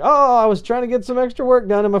been like, oh, I was trying to get some extra work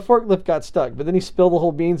done and my forklift got stuck. But then he spilled the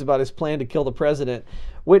whole beans about his plan to kill the president,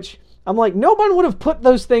 which I'm like, no one would have put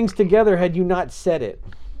those things together had you not said it.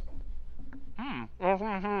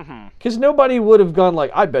 Because nobody would have gone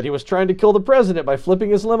like, I bet he was trying to kill the president by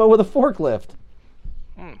flipping his limo with a forklift.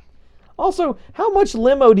 Also, how much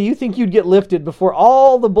limo do you think you'd get lifted before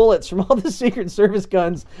all the bullets from all the Secret Service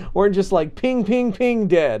guns weren't just like ping, ping, ping,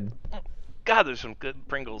 dead? God, there's some good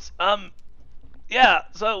Pringles. Yeah,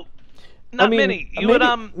 so not many.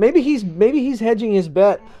 Maybe he's hedging his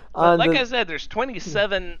bet on. Like I said, there's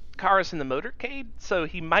 27 cars in the motorcade, so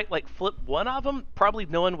he might like flip one of them. Probably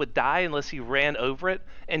no one would die unless he ran over it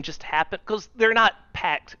and just happened, because they're not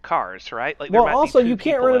packed cars, right? Like, well, also you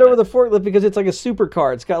can't run it over the forklift because it's like a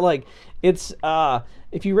supercar. It's got like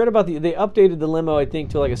if you read about they updated the limo, I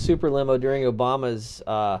think, to like a super limo during Obama's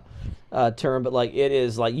term, but like it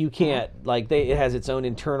is like you can't it has its own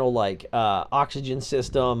internal like oxygen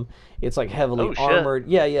system. It's like heavily armored.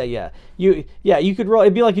 Yeah. You could roll.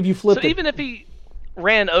 It'd be like if you flipped. So even if he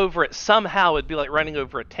ran over it somehow, it'd be like running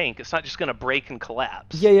over a tank. It's not just going to break and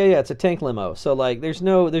collapse. Yeah. It's a tank limo. So like there's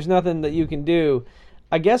nothing that you can do.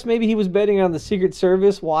 I guess maybe he was betting on the Secret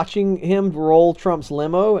Service watching him roll Trump's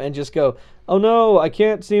limo and just go, oh no, I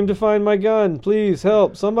can't seem to find my gun. Please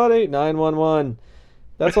help somebody. 911.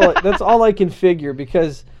 That's all I can figure,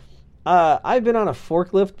 because I've been on a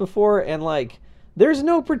forklift before and like there's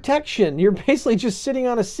no protection. You're basically just sitting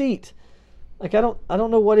on a seat. Like I don't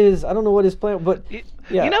know what his plan, but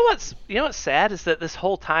yeah. You know what's sad is that this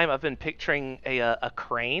whole time I've been picturing a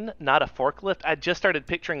crane, not a forklift. I just started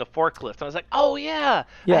picturing a forklift, and I was like, oh yeah,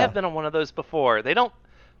 I have been on one of those before. That's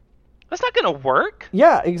not gonna work.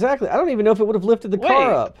 Yeah, exactly. I don't even know if it would have lifted the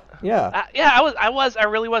car up. Yeah. I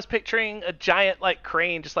really was picturing a giant like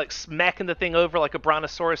crane just like smacking the thing over like a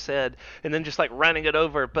brontosaurus head and then just like running it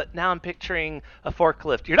over. But now I'm picturing a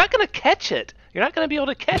forklift. You're not going to catch it. You're not going to be able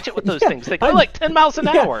to catch it with those things. They go like 10 miles an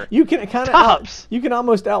hour. You can kind of you can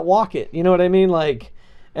almost outwalk it. You know what I mean? Like,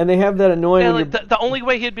 and they have that annoying. Yeah, like the only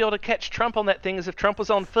way he'd be able to catch Trump on that thing is if Trump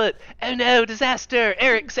was on foot. Oh no, disaster!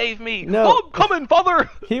 Eric, save me! No, I'm coming, father.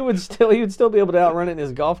 He would still be able to outrun it in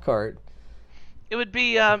his golf cart. It would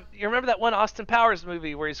be you remember that one Austin Powers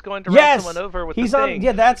movie where he's going to run someone over with the thing?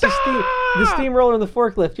 That's the steamroller and the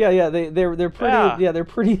forklift. They're pretty they're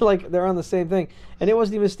pretty like they're on the same thing. And it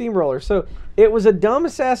wasn't even a steamroller. So it was a dumb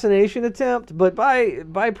assassination attempt, but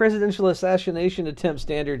by presidential assassination attempt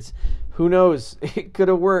standards, who knows? It could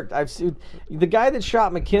have worked. I've seen the guy that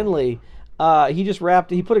shot McKinley,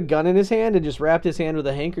 he put a gun in his hand and just wrapped his hand with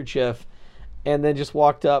a handkerchief. And then just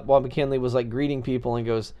walked up while McKinley was like greeting people and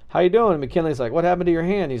goes, how you doing? And McKinley's like, what happened to your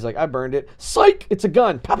hand? He's like, I burned it. Psych! It's a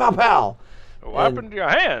gun. Pow, pow, pow. What happened to your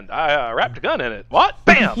hand? I wrapped a gun in it. What?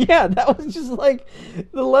 Bam! Yeah, that was just like,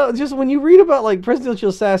 just when you read about like presidential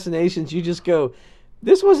assassinations, you just go,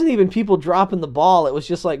 this wasn't even people dropping the ball. It was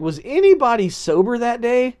just like, was anybody sober that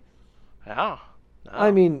day? No.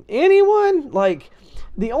 I mean, anyone? Like,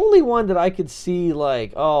 the only one that I could see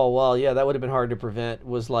like, oh, well, yeah, that would have been hard to prevent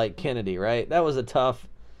was like Kennedy, right? That was a tough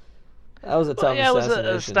assassination. Yeah, it was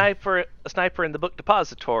a sniper in the book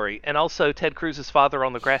Depository, and also Ted Cruz's father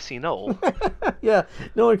on the grassy knoll. Yeah,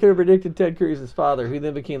 no one could have predicted Ted Cruz's father, who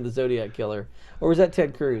then became the Zodiac Killer. Or was that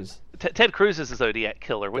Ted Cruz? Ted Cruz is the Zodiac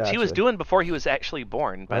Killer, which he was doing before he was actually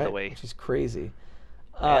born, by the way. Which is crazy.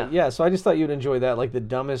 So I just thought you'd enjoy that, like it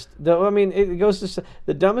goes to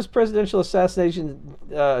the dumbest presidential assassination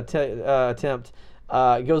attempt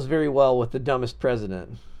goes very well with the dumbest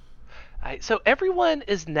president. So everyone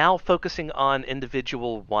is now focusing on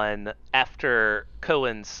individual one after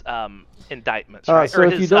Cohen's indictments, right? So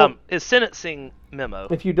or his sentencing memo.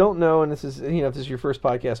 If you don't know, and this is if this is your first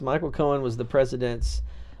podcast, Michael Cohen was the president's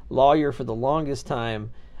lawyer for the longest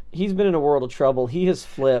time. He's been in a world of trouble. He has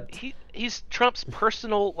flipped. He's Trump's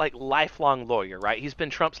personal, like, lifelong lawyer, right? He's been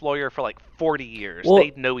Trump's lawyer for, like, 40 years.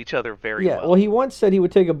 They know each other very well. Yeah, well, he once said he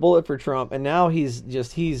would take a bullet for Trump, and now he's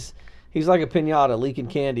like a piñata leaking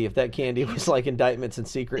candy if that candy was, like, indictments and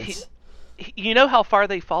secrets. you know how far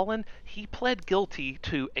they've fallen? He pled guilty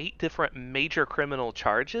to 8 different major criminal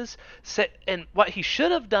charges. And what he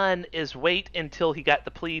should have done is wait until he got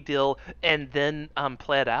the plea deal and then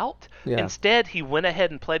pled out. Yeah. Instead, he went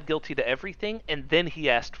ahead and pled guilty to everything, and then he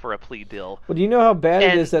asked for a plea deal. Well, do you know how bad it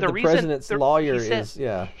And is that the president's lawyer he said, is?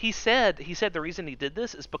 Yeah. He said the reason he did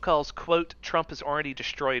this is because, quote, Trump has already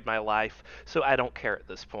destroyed my life, so I don't care at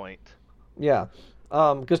this point. Yeah.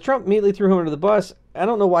 Because Trump immediately threw him under the bus. I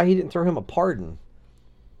don't know why he didn't throw him a pardon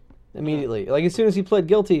immediately. Like, as soon as he pled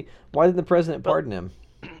guilty, why didn't the president pardon him?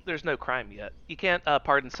 There's no crime yet. You can't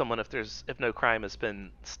pardon someone if no crime has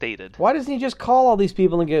been stated. Why doesn't he just call all these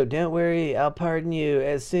people and go, "Don't worry, I'll pardon you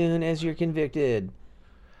as soon as you're convicted"?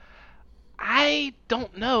 I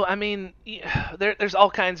don't know. I mean, there's all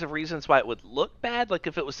kinds of reasons why it would look bad, like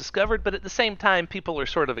if it was discovered, but at the same time, people are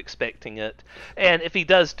sort of expecting it. And if he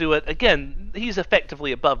does do it, again, he's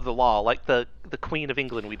effectively above the law, like the Queen of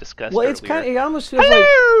England we discussed Well, earlier. it's kind of, it almost feels like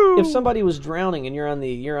if somebody was drowning and you're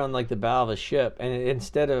on like the bow of a ship, and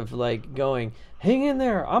instead of like going, "Hang in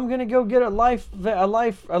there, I'm gonna go get a life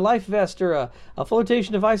vest or a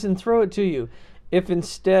flotation device and throw it to you," if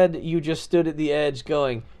instead you just stood at the edge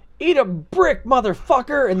going, "Eat a brick,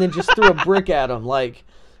 motherfucker," and then just threw a brick at them. Like,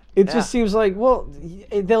 it just seems like, well,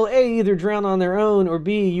 they'll either drown on their own, or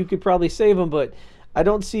B, you could probably save them, but I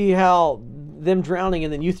don't see how them drowning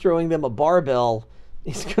and then you throwing them a barbell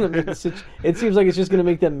is going to make the situation. It seems like it's just going to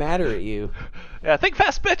make them madder at you. Yeah, think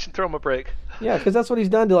fast, bitch, and throw him a brick. Yeah, because that's what he's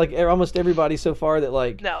done to like almost everybody so far that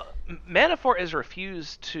like... Now, Manafort has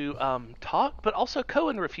refused to talk, but also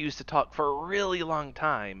Cohen refused to talk for a really long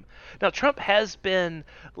time. Now, Trump has been,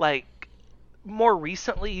 like, more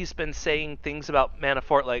recently he's been saying things about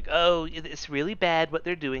Manafort like, "Oh, it's really bad what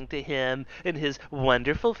they're doing to him and his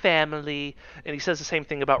wonderful family." And he says the same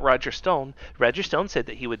thing about Roger Stone. Roger Stone said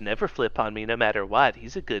that he would never flip on me no matter what.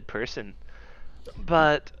 He's a good person.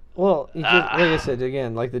 But... Well, like I said,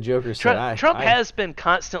 again, like the Joker said, Trump has been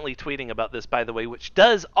constantly tweeting about this, by the way, which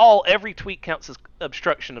every tweet counts as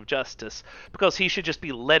obstruction of justice, because he should just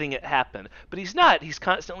be letting it happen. But he's not. He's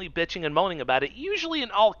constantly bitching and moaning about it, usually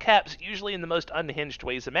in all caps, usually in the most unhinged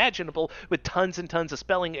ways imaginable, with tons and tons of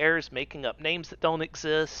spelling errors, making up names that don't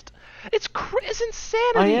exist. It's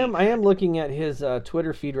insanity. I am looking at his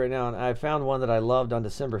Twitter feed right now, and I found one that I loved on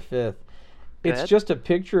December 5th. It's just a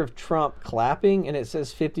picture of Trump clapping, and it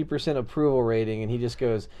says 50% approval rating, and he just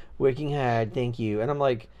goes, "Working hard, thank you." And I'm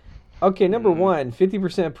like, okay, number one,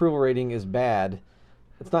 50% approval rating is bad.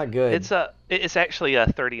 It's not good. It's actually a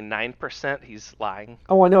 39%. He's lying.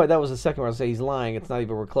 Oh, I know it. That was the second one. I was saying he's lying. It's not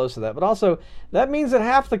even we're close to that. But also, that means that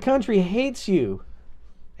half the country hates you.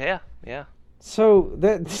 Yeah. So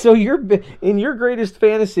you're in your greatest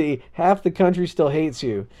fantasy, half the country still hates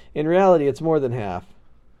you. In reality, it's more than half.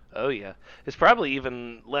 Oh, yeah. It's probably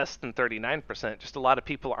even less than 39%. Just a lot of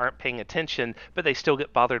people aren't paying attention, but they still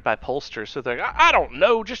get bothered by pollsters. So they're like, I don't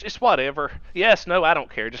know, it's whatever. Yes, no, I don't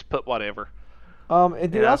care. Just put whatever.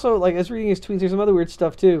 And then also, like, I was reading his tweets, there's some other weird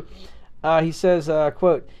stuff, too. He says,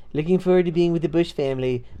 quote, "Looking forward to being with the Bush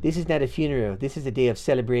family. This is not a funeral. This is a day of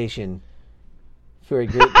celebration for a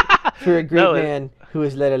great man who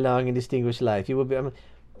has led a long and distinguished life. He will be..."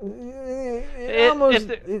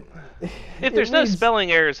 If there's no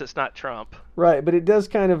spelling errors, it's not Trump. Right, but it does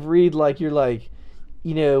kind of read like you're like,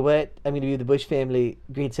 "You know what? I'm going to be with the Bush family.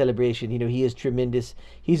 Great celebration. You know, he is tremendous.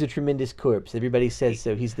 He's a tremendous corpse. Everybody says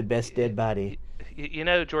so. He's the best dead body." You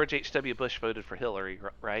know, George H.W. Bush voted for Hillary,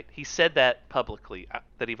 right? He said that publicly,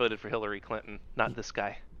 that he voted for Hillary Clinton, not this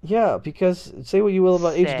guy. Yeah, because say what you will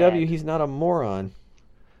about H.W., he's not a moron.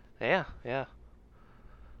 Yeah.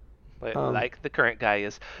 Like the current guy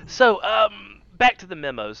is. So, back to the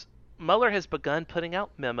memos. Mueller has begun putting out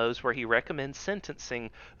memos where he recommends sentencing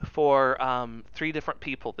for 3 different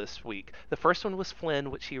people this week. The first one was Flynn,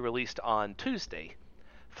 which he released on Tuesday.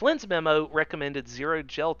 Flynn's memo recommended 0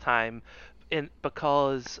 jail time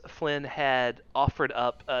because Flynn had offered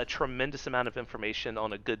up a tremendous amount of information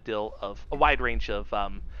on a wide range of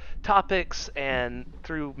topics, and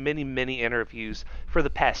through many, many interviews for the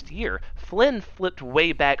past year. Flynn flipped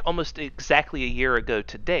way back almost exactly a year ago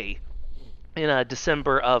today, in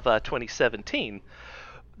December of 2017.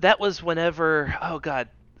 That was whenever,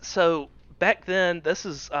 so back then, this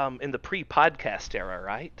is in the pre-podcast era,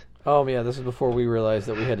 right? Oh, yeah, this is before we realized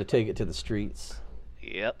that we had to take it to the streets.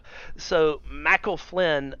 Yep. So Michael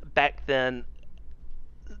Flynn back then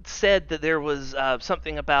said that there was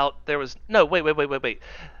something about wait.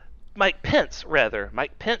 Mike Pence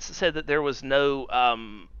said that there was no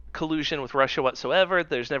collusion with Russia whatsoever.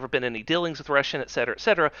 There's never been any dealings with Russia, et cetera, et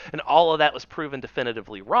cetera. And all of that was proven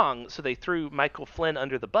definitively wrong. So they threw Michael Flynn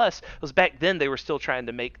under the bus. It was back then they were still trying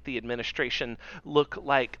to make the administration look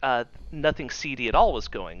like nothing seedy at all was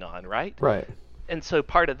going on, right? Right. And so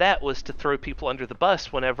part of that was to throw people under the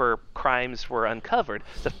bus whenever crimes were uncovered.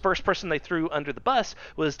 The first person they threw under the bus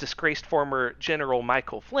was disgraced former General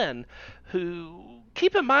Michael Flynn, who,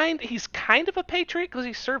 keep in mind, he's kind of a patriot because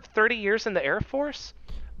he served 30 years in the Air Force.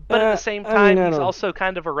 But at the same time, he's also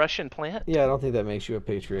kind of a Russian plant. Yeah, I don't think that makes you a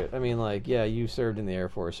patriot. I mean, like, yeah, you served in the Air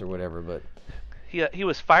Force or whatever, but... He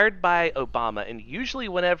was fired by Obama, and usually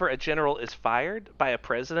whenever a general is fired by a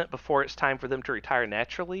president before it's time for them to retire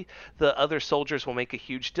naturally, the other soldiers will make a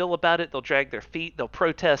huge deal about it. They'll drag their feet. They'll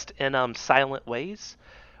protest in silent ways.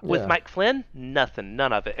 With Mike Flynn, nothing,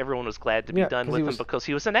 none of it. Everyone was glad to be done with him because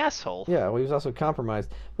he was an asshole. Yeah, well, he was also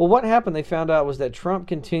compromised. Well, what happened, they found out, was that Trump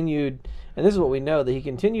continued, and this is what we know, that he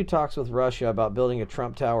continued talks with Russia about building a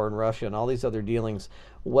Trump Tower in Russia and all these other dealings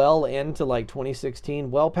well into like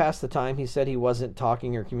 2016, well past the time he said he wasn't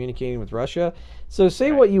talking or communicating with Russia. So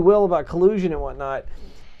say what you will about collusion and whatnot,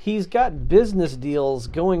 he's got business deals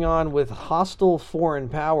going on with hostile foreign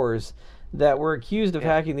powers that were accused of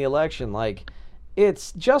hacking the election. Like,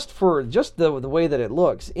 it's just the way that it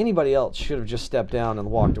looks. Anybody else should have just stepped down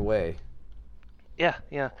and walked away.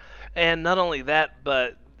 Yeah. And not only that,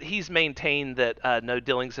 but he's maintained that no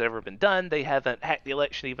dealings have ever been done. They haven't hacked the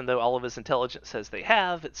election, even though all of his intelligence says they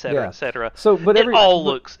have, et cetera, et cetera. So, but it all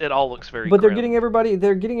looks very. But grim.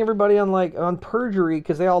 they're getting everybody on perjury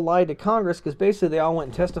because they all lied to Congress, because basically they all went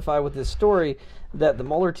and testified with this story that the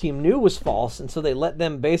Mueller team knew was false, and so they let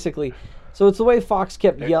them basically. So it's the way Fox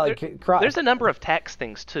kept yelling. There's a number of tax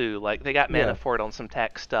things too. Like they got Manafort on some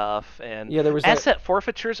tax stuff, and there was asset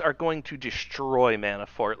forfeitures are going to destroy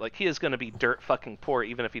Manafort. Like he is going to be dirt fucking poor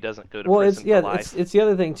even if he doesn't go to prison for life. It's the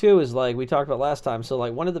other thing too is like we talked about last time. So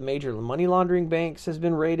like one of the major money laundering banks has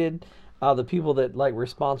been raided. The people that like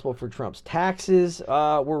responsible for Trump's taxes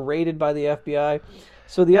were raided by the FBI.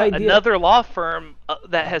 So the idea, another law firm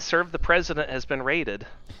that has served the president has been raided.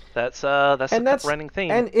 That's a running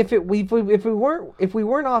theme. And if we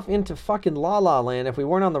weren't off into fucking La La Land, if we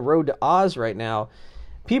weren't on the road to Oz right now,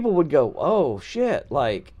 people would go, oh shit,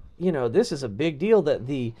 like, you know, this is a big deal that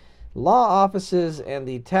the law offices and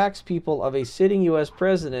the tax people of a sitting U.S.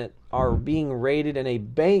 president are being raided, and a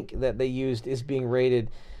bank that they used is being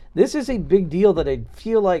raided. This is a big deal that I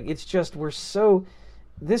feel like it's just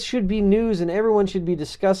this should be news, and everyone should be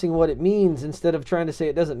discussing what it means instead of trying to say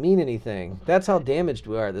it doesn't mean anything. That's how damaged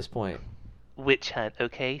we are at this point. Witch hunt,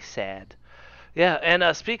 okay, sad. Yeah,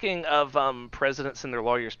 and speaking of presidents and their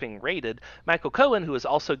lawyers being raided, Michael Cohen, who was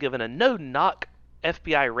also given a no-knock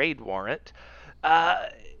FBI raid warrant,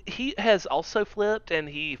 he has also flipped, and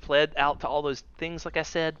he fled out to all those things, like I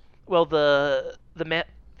said. Well, the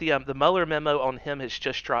Mueller memo on him has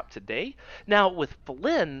just dropped today. Now, with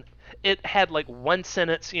Flynn, it had like one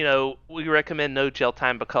sentence, you know, we recommend no jail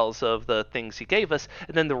time because of the things he gave us,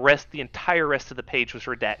 and then the entire rest of the page was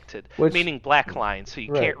redacted, meaning black lines, so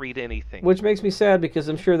you can't read anything. Which makes me sad because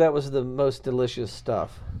I'm sure that was the most delicious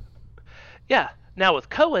stuff. Yeah. Now with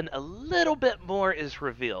Cohen, a little bit more is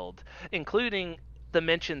revealed, including the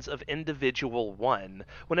mentions of individual one.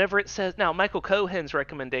 Whenever it says, now Michael Cohen's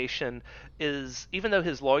recommendation is, even though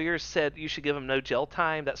his lawyers said you should give him no jail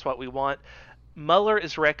time, that's what we want, Mueller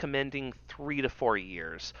is recommending 3 to 4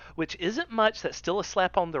 years, which isn't much. That's still a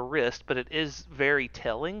slap on the wrist, but it is very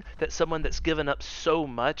telling that someone that's given up so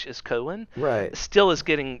much as Cohen still is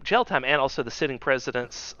getting jail time, and also the sitting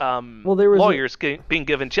president's lawyers being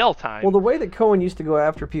given jail time. Well, the way that Cohen used to go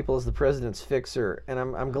after people as the president's fixer, and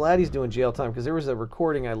I'm glad he's doing jail time, because there was a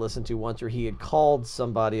recording I listened to once where he had called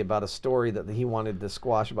somebody about a story that he wanted to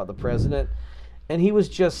squash about the president, and he was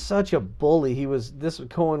just such a bully.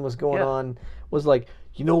 Cohen was going on, was like,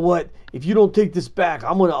 you know what? If you don't take this back,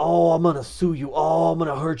 I'm gonna sue you. Oh, I'm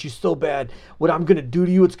gonna hurt you so bad. What I'm gonna do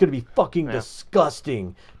to you, it's gonna be fucking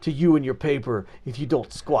disgusting to you and your paper if you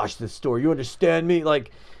don't squash this story. You understand me?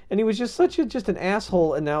 Like, and he was just just an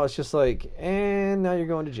asshole. And now it's just like, and now you're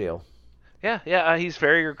going to jail. Yeah, he's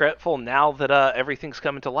very regretful now that everything's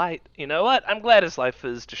coming to light. You know what? I'm glad his life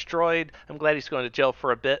is destroyed. I'm glad he's going to jail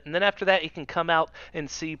for a bit. And then after that, he can come out and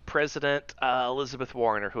see President Elizabeth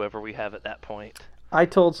Warren or whoever we have at that point. I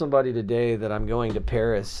told somebody today that I'm going to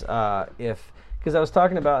Paris because I was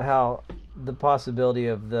talking about how the possibility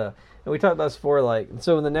of and we talked about this before, like,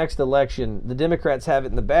 so in the next election, the Democrats have it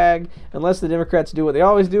in the bag, unless the Democrats do what they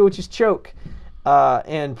always do, which is choke.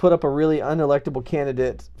 and put up a really unelectable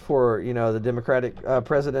candidate for the Democratic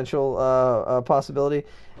presidential possibility.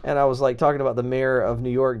 And I was like talking about the mayor of New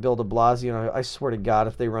York, Bill de Blasio, and I swear to God,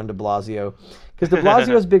 if they run de Blasio, because de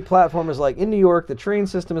Blasio's big platform is like, in New York, the train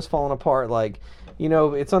system is falling apart. Like,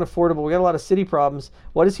 it's unaffordable. We got a lot of city problems.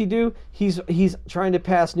 What does he do? He's trying to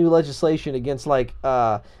pass new legislation against like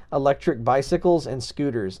electric bicycles and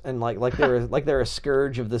scooters, and they're a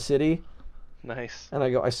scourge of the city. Nice. And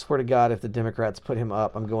I go, I swear to God, if the Democrats put him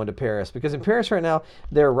up, I'm going to Paris. Because in Paris right now,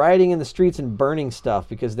 they're rioting in the streets and burning stuff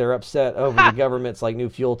because they're upset over the government's like new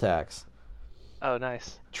fuel tax. Oh,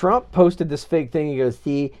 nice. Trump posted this fake thing. He goes,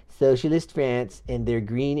 see, socialist France and their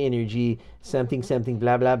green energy, something, something,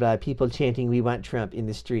 blah, blah, blah. People chanting, we want Trump in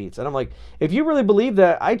the streets. And I'm like, if you really believe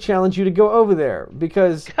that, I challenge you to go over there.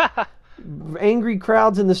 Because angry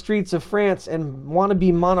crowds in the streets of France and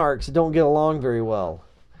wannabe monarchs don't get along very well.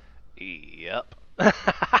 Yep.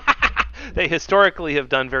 They historically have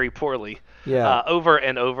done very poorly. Yeah. Over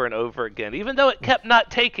and over and over again. Even though it kept not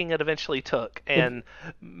taking, it eventually took. And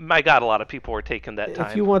my God, a lot of people were taking that time.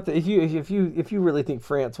 If you really think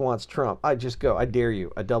France wants Trump, I just go. I dare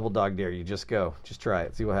you. I double dog dare you. Just go. Just try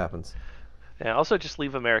it. See what happens. Yeah. Also, just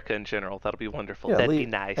leave America in general. That'll be wonderful. Yeah, That'd be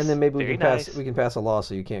nice. And then maybe we Very can pass a law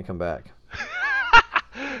so you can't come back.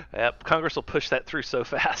 Yep, Congress will push that through so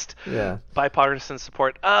fast. Yeah. Bipartisan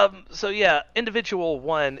support. So yeah, Individual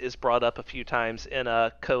 1 is brought up a few times in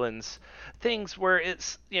Cohen's things where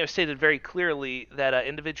it's stated very clearly that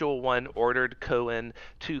Individual 1 ordered Cohen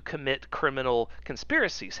to commit criminal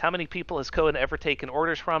conspiracies. How many people has Cohen ever taken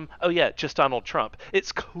orders from? Oh yeah, just Donald Trump.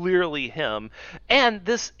 It's clearly him. And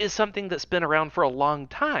this is something that's been around for a long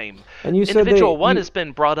time. And you said Individual 1 has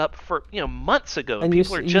been brought up for months ago, and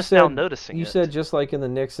people are just now noticing it. You said just like in the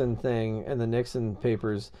Nixon thing and the Nixon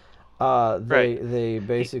papers, they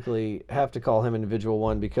basically have to call him Individual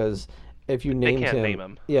 1 because if you named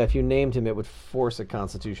him, if you named him, it would force a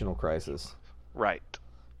constitutional crisis. Right.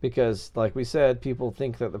 Because, like we said, people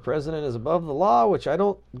think that the president is above the law, which I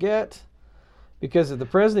don't get. Because if the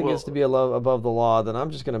president gets to be above the law, then I'm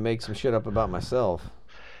just going to make some shit up about myself.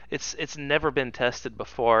 It's never been tested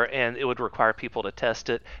before, and it would require people to test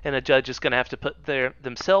it, and a judge is going to have to put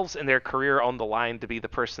themselves and their career on the line to be the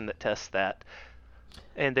person that tests that.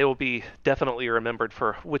 And they will be definitely remembered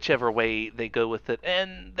for whichever way they go with it,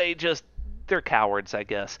 and they're cowards, I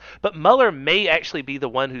guess. But Mueller may actually be the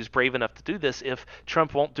one who's brave enough to do this if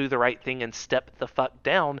Trump won't do the right thing and step the fuck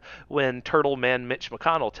down when Turtle Man Mitch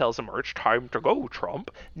McConnell tells him, it's time to go,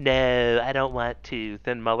 Trump. No, I don't want to.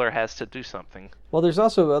 Then Mueller has to do something. Well, there's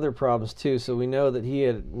also other problems, too. So we know that he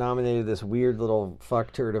had nominated this weird little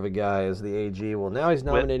fuck turd of a guy as the AG. Well, now he's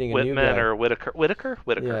nominating a new guy. Whitman or Whitaker?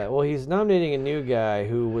 Whitaker? Yeah, well, he's nominating a new guy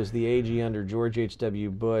who was the AG under George H.W.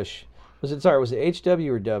 Bush. Was it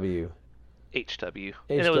H.W. or W? HW.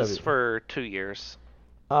 And it was for 2 years.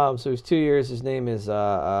 So he's 2 years. His name is,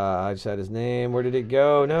 I just had his name. Where did it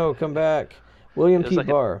go? No, come back. William P.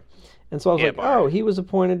 Barr. And so I was like, Barr. Oh, he was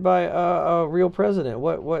appointed by a real president.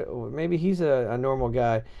 What? Maybe he's a normal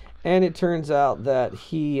guy. And it turns out that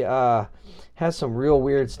he has some real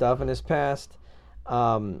weird stuff in his past.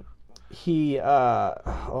 Oh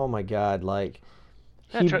my God, like...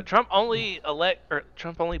 Trump only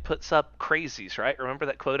puts up crazies, right? Remember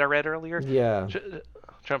that quote I read earlier? Yeah.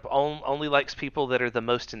 Trump only likes people that are the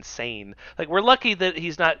most insane. Like, we're lucky that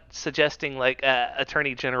he's not suggesting like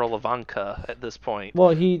Attorney General Ivanka at this point.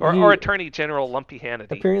 Well, or Attorney General Lumpy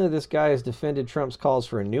Hannity. Apparently, this guy has defended Trump's calls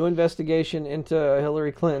for a new investigation into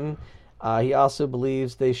Hillary Clinton. He also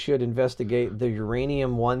believes they should investigate the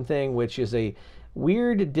Uranium One thing, which is a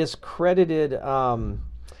weird, discredited.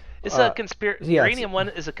 It's a conspiracy. Uranium One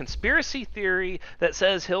is a conspiracy theory that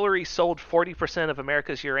says Hillary sold 40% of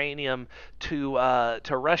America's uranium to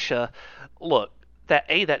Russia. Look,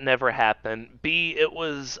 that never happened. B, it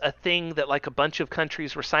was a thing that like a bunch of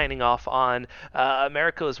countries were signing off on.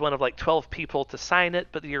 America was one of like 12 people to sign it,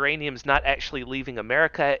 but the uranium's not actually leaving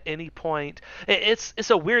America at any point. It's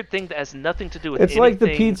a weird thing that has nothing to do with anything. It's like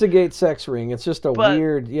the Pizzagate sex ring. It's just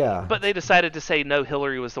weird, yeah. But they decided to say no,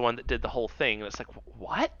 Hillary was the one that did the whole thing, and it's like,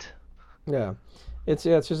 what? Yeah. It's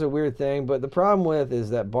just a weird thing, but the problem with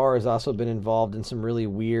is that Barr has also been involved in some really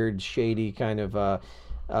weird, shady kind of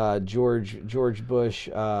George Bush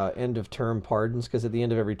end of term pardons, because at the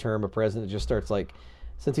end of every term a president just starts like,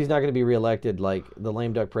 since he's not going to be reelected, like the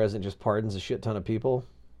lame duck president just pardons a shit ton of people.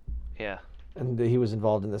 Yeah. And he was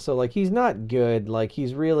involved in this. So like he's not good. Like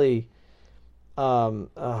he's really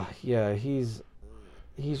he's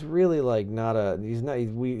really like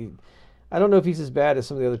I don't know if he's as bad as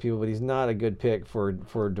some of the other people, but he's not a good pick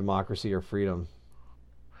for democracy or freedom.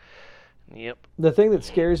 Yep. The thing that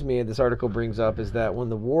scares me, this article brings up, is that when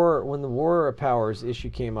the War Powers issue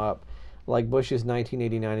came up, like Bush's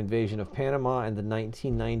 1989 invasion of Panama and the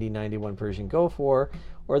 1990-91 Persian Gulf War,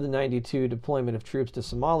 or the 92 deployment of troops to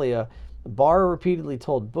Somalia, Barr repeatedly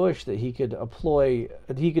told Bush that he could deploy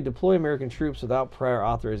American troops without prior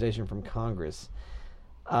authorization from Congress.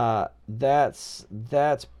 That's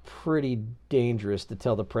pretty dangerous to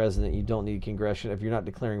tell the president you don't need congressional. If you're not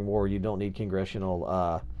declaring war, you don't need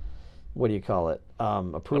congressional. What do you call it?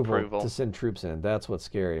 Approval to send troops in. That's what's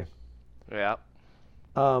scary. Yeah.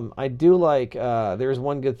 I do like. There's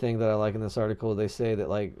one good thing that I like in this article. They say that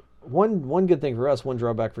like one good thing for us, one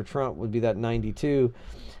drawback for Trump would be that 92.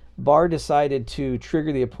 Barr decided to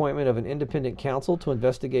trigger the appointment of an independent counsel to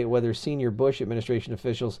investigate whether senior Bush administration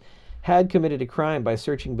officials had committed a crime by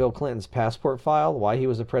searching Bill Clinton's passport file while he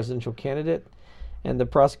was a presidential candidate. And the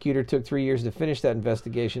prosecutor took 3 years to finish that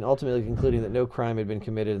investigation, ultimately concluding that no crime had been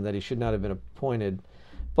committed and that he should not have been appointed.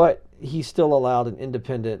 But he still allowed an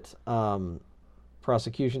independent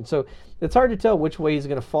prosecution. So it's hard to tell which way he's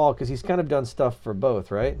going to fall because he's kind of done stuff for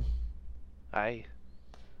both, right? Aye.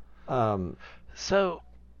 So,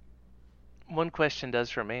 one question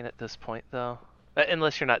does remain at this point, though,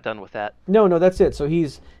 unless you're not done with that. No, that's it. So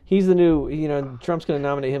he's the new, Trump's going to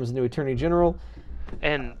nominate him as the new attorney general.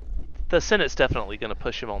 And the Senate's definitely going to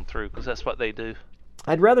push him on through because that's what they do.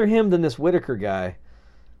 I'd rather him than this Whitaker guy.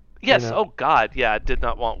 Yes, oh God, yeah, I did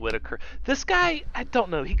not want Whitaker. This guy, I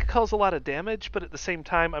don't know, he could cause a lot of damage, but at the same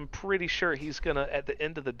time, I'm pretty sure he's going to, at the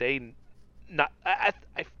end of the day, not. I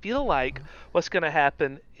feel like what's going to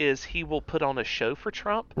happen is he will put on a show for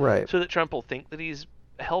Trump, right? So that Trump will think that he's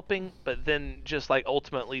helping, but then just like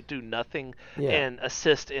ultimately do nothing and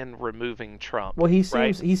assist in removing Trump. Well, he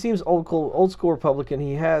seems old school Republican.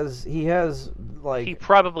 He has like he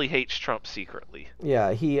probably hates Trump secretly.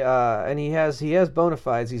 Yeah, he has bona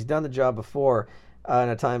fides. He's done the job before in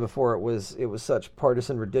a time before it was such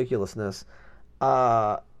partisan ridiculousness.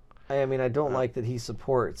 I mean, I don't like that he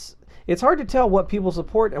supports. It's hard to tell what people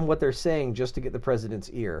support and what they're saying just to get the president's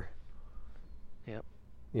ear. Yep.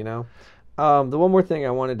 The one more thing I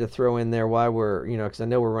wanted to throw in there while we're, because I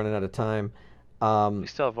know we're running out of time. We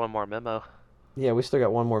still have one more memo. Yeah, we still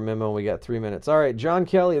got one more memo and we got 3 minutes. All right, John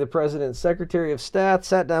Kelly, the president's Secretary of State,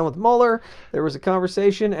 sat down with Mueller. There was a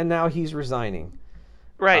conversation, and now he's resigning.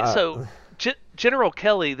 Right, so General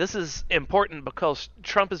Kelly, this is important because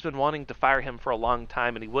Trump has been wanting to fire him for a long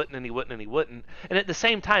time, and he wouldn't, and he wouldn't, and he wouldn't. And at the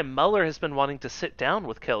same time, Mueller has been wanting to sit down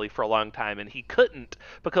with Kelly for a long time, and he couldn't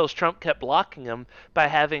because Trump kept blocking him by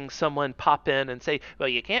having someone pop in and say, well,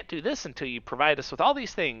 you can't do this until you provide us with all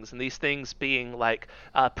these things, and these things being like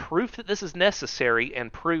proof that this is necessary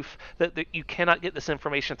and proof that you cannot get this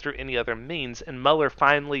information through any other means. And Mueller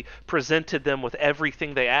finally presented them with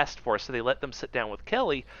everything they asked for, so they let them sit down with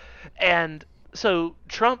Kelly. And so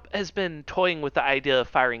Trump has been toying with the idea of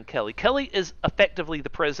firing Kelly. Kelly is effectively the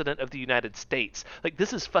president of the United States. Like,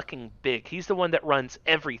 this is fucking big. He's the one that runs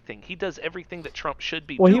everything. He does everything that Trump should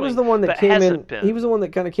be doing. Well, he was the one that came in. Been. He was the one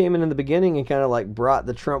that kind of came in the beginning and kind of like brought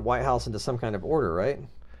the Trump White House into some kind of order, right?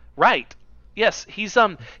 Right. Yes, he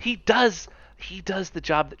does the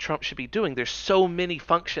job that Trump should be doing. There's so many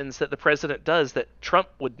functions that the president does that Trump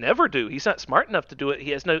would never do. He's not smart enough to do it.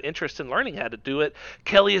 He has no interest in learning how to do it.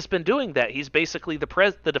 Kelly has been doing that. He's basically the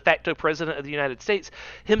de facto president of the United States.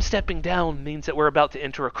 Him stepping down means that we're about to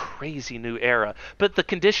enter a crazy new era. But the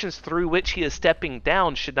conditions through which he is stepping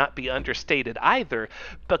down should not be understated either,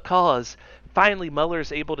 because finally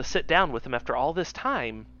Mueller's able to sit down with him after all this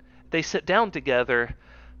time. They sit down together.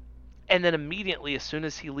 And then immediately, as soon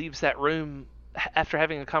as he leaves that room, after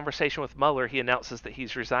having a conversation with Mueller, he announces that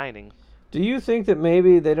he's resigning. Do you think that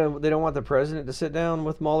maybe they don't want the president to sit down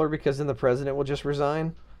with Mueller because then the president will just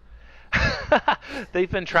resign?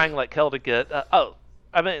 They've been trying like hell to get.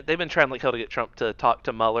 They've been trying like hell to get Trump to talk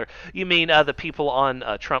to Mueller. You mean the people on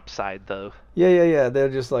Trump's side, though? Yeah. They're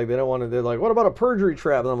just like, they don't want to. They're like, what about a perjury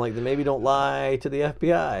trap? And I'm like, then maybe don't lie to the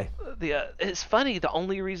FBI. It's funny. The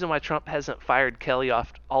only reason why Trump hasn't fired Kelly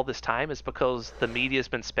off all this time is because the media's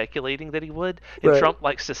been speculating that he would, and right. Trump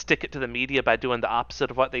likes to stick it to the media by doing the opposite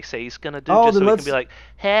of what they say he's going to do, just so he can be like,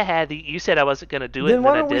 "Ha, you said I wasn't going to do it, then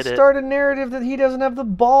why don't we start a narrative that he doesn't have the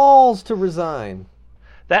balls to resign?"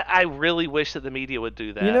 That I really wish that the media would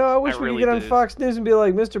do that. I wish we could get on Fox News and be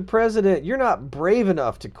like, Mr. President, you're not brave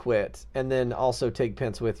enough to quit, and then also take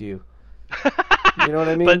Pence with you. You know what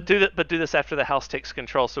I mean? But do this after the House takes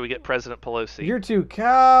control, so we get President Pelosi. You're too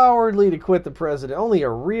cowardly to quit the president. Only a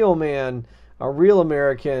real man, a real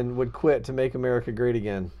American, would quit to make America great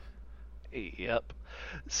again. Yep.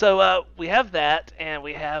 So we have that, and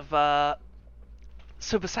we have.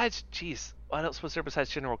 So besides, what else was there besides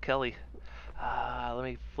General Kelly? Let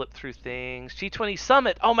me flip through things. G20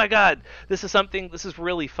 summit. Oh my God, this is something. This is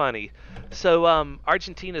really funny. So,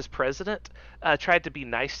 Argentina's president tried to be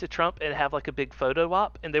nice to Trump and have like a big photo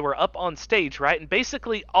op, and they were up on stage, right? And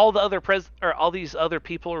basically, all the other all these other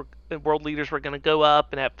people and world leaders were going to go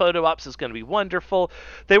up and have photo ops. Is going to be wonderful.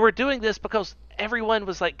 They were doing this because everyone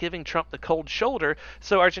was like giving Trump the cold shoulder.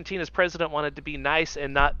 So Argentina's president wanted to be nice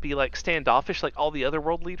and not be like standoffish like all the other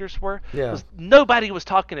world leaders were. Yeah. Nobody was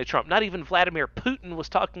talking to Trump. Not even Vladimir Putin was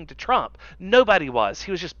talking to Trump. Nobody was.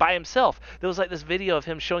 He was just by himself. There was like this video of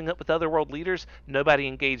him showing up with other world leaders. Nobody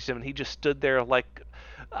engaged him, and he just stood there like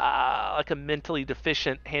a mentally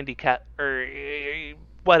deficient handicap or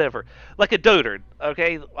whatever, like a dotard.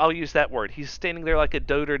 Okay, I'll use that word. He's standing there like a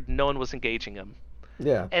dotard. No one was engaging him.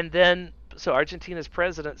 Yeah. And then, so Argentina's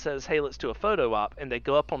president says, hey, let's do a photo op. And they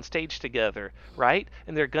go up on stage together, right?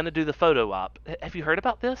 And they're going to do the photo op. Have you heard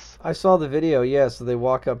about this? I saw the video, yeah. So they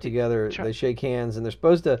walk up together, they shake hands, and they're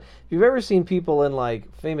supposed to. If you've ever seen people in,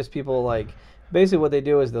 like, famous people, like, basically what they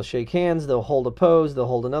do is they'll shake hands, they'll hold a pose, they'll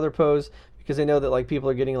hold another pose, because they know that, like, people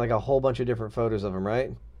are getting, like, a whole bunch of different photos of them,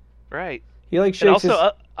 right? Right. He, like, And shakes his...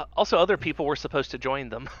 also other people were supposed to join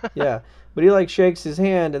them. Yeah. But he, like, shakes his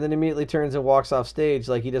hand and then immediately turns and walks off stage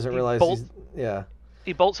like he doesn't realize he's... Yeah.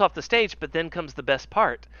 He bolts off the stage, but then comes the best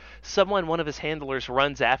part. One of his handlers,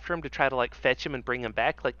 runs after him to try to, like, fetch him and bring him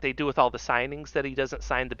back, like they do with all the signings that he doesn't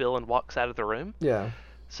sign the bill and walks out of the room. Yeah.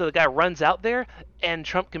 So the guy runs out there, and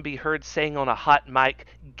Trump can be heard saying on a hot mic,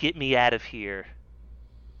 "Get me out of here."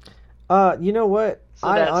 You know what? So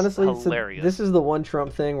I that's honestly... hilarious. this is the one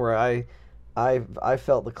Trump thing where I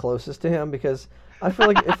felt the closest to him, because I feel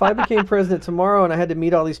like if I became president tomorrow and I had to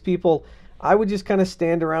meet all these people, I would just kind of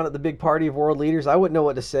stand around at the big party of world leaders. I wouldn't know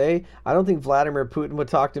what to say. I don't think Vladimir Putin would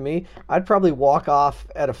talk to me. I'd probably walk off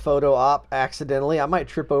at a photo op accidentally. I might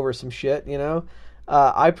trip over some shit, you know?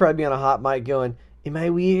 I'd probably be on a hot mic going, "Am I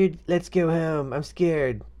weird? Let's go home. I'm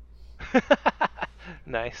scared."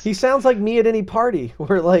 Nice. He sounds like me at any party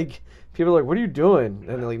where, like, people are like, "What are you doing?"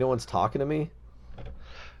 And, like, no one's talking to me.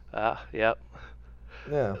 Yep.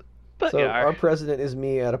 Yeah. But So yeah, our president is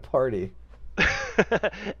me at a party.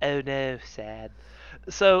 oh no, sad.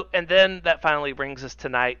 So, and then that finally brings us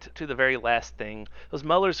tonight to the very last thing. It was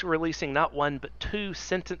Mueller's releasing not one, but two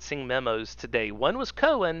sentencing memos today. One was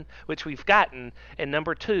Cohen, which we've gotten, and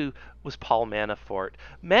number two was Paul Manafort.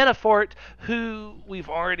 Manafort, who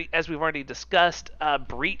as we've already discussed,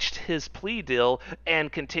 breached his plea deal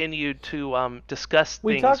and continued to discuss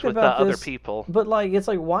things with other people. But, like, it's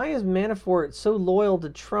like, why is Manafort so loyal to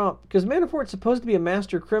Trump? Because Manafort's supposed to be a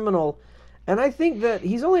master criminal. And I think that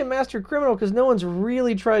he's only a master criminal because no one's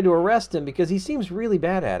really tried to arrest him, because he seems really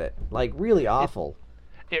bad at it. Like, really awful.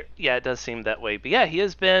 It does seem that way. But yeah, he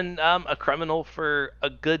has been a criminal for a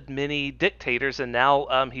good many dictators, and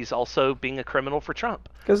now he's also being a criminal for Trump.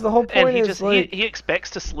 Because the whole point is, like... He expects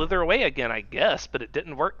to slither away again, I guess, but it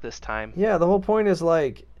didn't work this time. Yeah, the whole point is,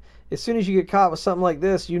 like, as soon as you get caught with something like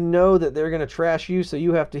this, you know that they're going to trash you, so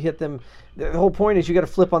you have to hit them. The whole point is you got to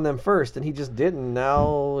flip on them first, and he just didn't.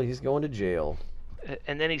 Now he's going to jail.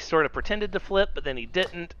 And then he sort of pretended to flip, but then he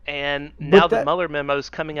didn't. And now the Mueller memo's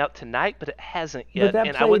coming out tonight, but it hasn't yet.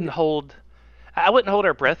 And I wouldn't hold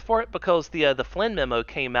our breath for it, because the Flynn memo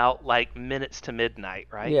came out like minutes to midnight,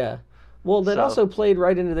 right? Yeah. Well, that also played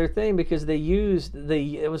right into their thing, because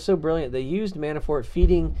it was so brilliant. They used Manafort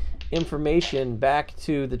feeding information back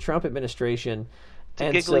to the Trump administration. To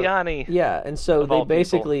Giuliani. And so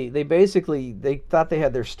they thought they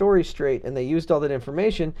had their story straight, and they used all that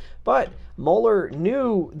information. But Mueller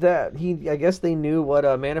knew that I guess they knew what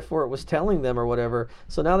Manafort was telling them or whatever.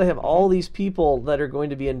 So now they have all these people that are going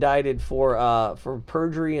to be indicted for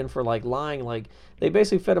perjury and for, like, lying. Like, they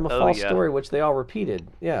basically fed him a false story, which they all repeated.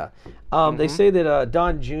 Yeah. They say that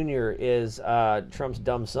Don Jr. is Trump's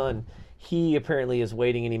dumb son. He apparently is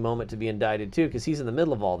waiting any moment to be indicted too, because he's in the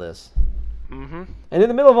middle of all this. Mm-hmm. And in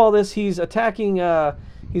the middle of all this, he's attacking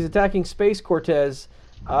Space Cortez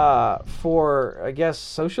for, I guess,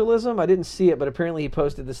 socialism. I didn't see it, but apparently he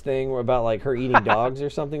posted this thing about, like, her eating dogs or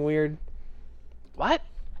something weird. What?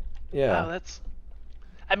 Yeah. Oh,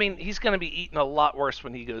 I mean, he's going to be eating a lot worse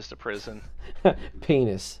when he goes to prison.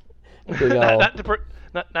 Penis. Not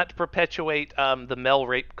to perpetuate the male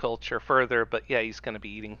rape culture further, but yeah, he's going to be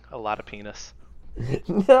eating a lot of penis.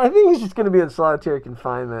 I think he's just going to be in solitary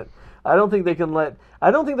confinement. I don't think they can let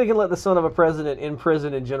the son of a president in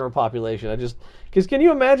prison in general population. Because can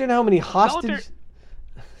you imagine how many hostage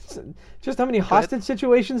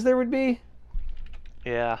situations there would be?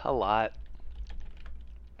 Yeah, a lot.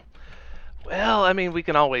 Well, I mean, we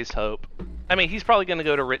can always hope. I mean, he's probably going to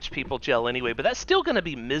go to rich people jail anyway, but that's still going to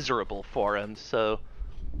be miserable for him. So,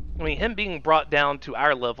 I mean, him being brought down to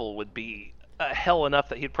our level would be hell enough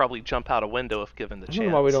that he'd probably jump out a window if given the I chance. don't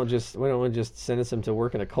know why we don't just sentence him to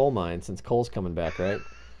work in a coal mine since coal's coming back, right?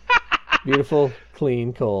 Beautiful,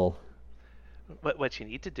 clean coal. What you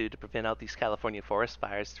need to do to prevent all these California forest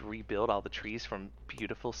fires is to rebuild all the trees from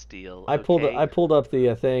beautiful steel. I pulled up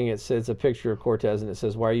the thing. It says a picture of Cortez, and it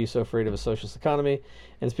says, "Why are you so afraid of a socialist economy?"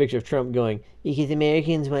 And it's a picture of Trump going, "Because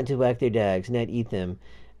Americans want to walk their dogs, not eat them."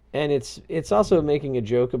 And it's also making a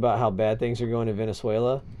joke about how bad things are going in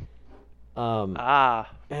Venezuela. And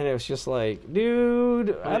it was just like,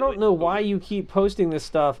 dude, I don't know why you keep posting this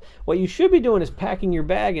stuff. What you should be doing is packing your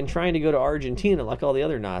bag and trying to go to Argentina like all the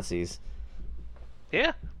other Nazis.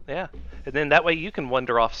 Yeah. And then that way you can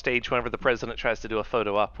wander off stage whenever the president tries to do a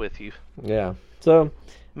photo op with you. Yeah. So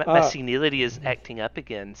my senility is acting up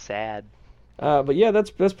again. Sad. But yeah,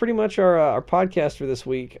 that's pretty much our podcast for this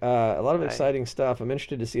week. A lot of exciting stuff. I'm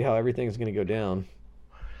interested to see how everything is going to go down.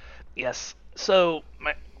 Yes. So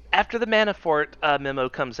after the Manafort memo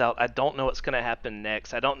comes out, I don't know what's going to happen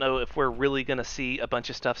next. I don't know if we're really going to see a bunch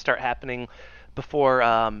of stuff start happening before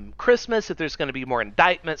Christmas, if there's going to be more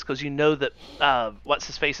indictments, because you know that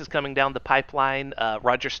what's-his-face is coming down the pipeline,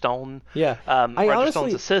 Roger Stone. Yeah. Roger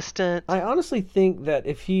Stone's assistant. I honestly think that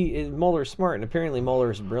if Mueller's smart, and apparently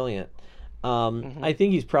Mueller's brilliant, I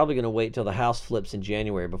think he's probably going to wait till the House flips in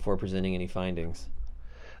January before presenting any findings.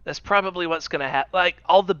 That's probably what's going to happen. Like,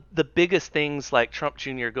 all the biggest things, like Trump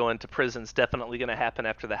Jr. going to prison, is definitely going to happen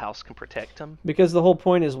after the House can protect him. Because the whole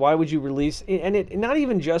point is, why would you release, and it not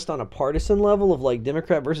even just on a partisan level of like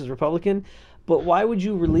Democrat versus Republican, but why would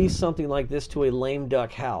you release something like this to a lame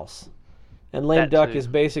duck House? And lame duck is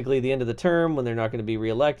basically the end of the term when they're not going to be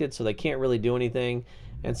reelected, so they can't really do anything.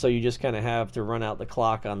 And so you just kind of have to run out the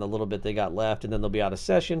clock on the little bit they got left, and then they'll be out of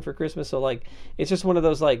session for Christmas. So like, it's just one of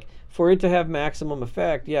those, like, for it to have maximum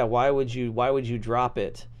effect, yeah, why would you drop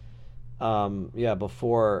it?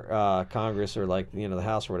 Before Congress or the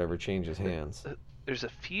House or whatever changes hands. There's a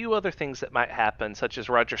few other things that might happen, such as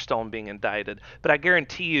Roger Stone being indicted, but I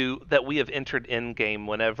guarantee you that we have entered endgame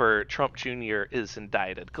whenever Trump Jr. is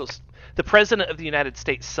indicted, because the President of the United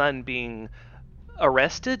States' son being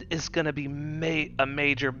arrested is going to be a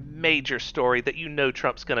major story that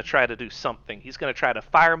Trump's going to try to do something. He's going to try to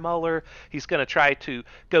fire Mueller. He's going to try to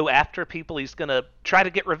go after people. He's going to try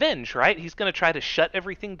to get revenge, right? He's going to try to shut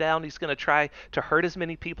everything down. He's going to try to hurt as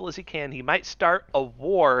many people as he can. He might start a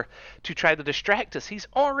war to try to distract us. He's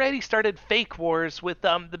already started fake wars with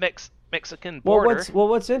the Mexican border.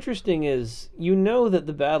 What's interesting is that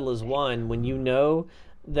the battle is won when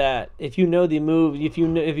that if you know the move, if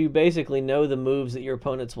you basically know the moves that your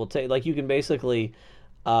opponents will take, like you can basically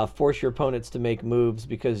force your opponents to make moves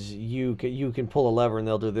because you can pull a lever and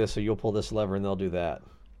they'll do this, or you'll pull this lever and they'll do that.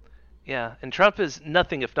 Yeah, and Trump is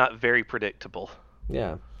nothing if not very predictable.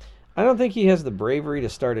 Yeah. I don't think he has the bravery to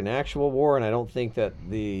start an actual war, and I don't think that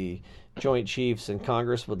the Joint Chiefs and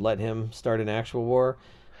Congress would let him start an actual war.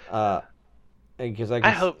 Because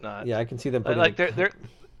I hope not. Yeah, I can see them putting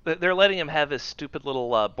they're letting him have his stupid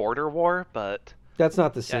little border war, but that's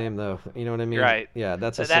not the same, though. You know what I mean? Right. Yeah,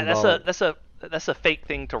 that's a fake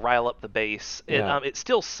thing to rile up the base. It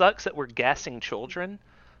still sucks that we're gassing children,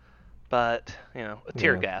 but a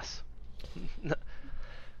tear gas.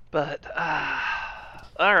 But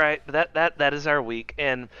all right, that is our week,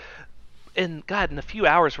 and in a few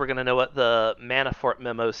hours we're going to know what the Manafort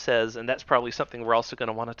memo says, and that's probably something we're also going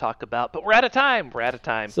to want to talk about. But we're out of time.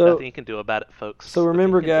 So, nothing you can do about it, folks. So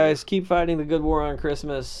remember, guys, keep fighting the good war on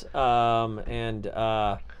Christmas. And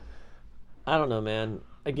I don't know, man.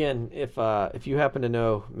 Again, if you happen to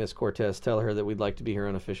know Miss Cortez, tell her that we'd like to be her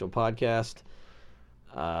unofficial podcast.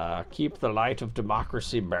 Keep the light of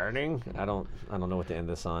democracy burning. I don't know what to end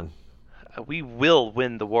this on. We will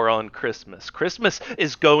win the war on Christmas. Christmas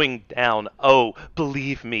is going down. Oh,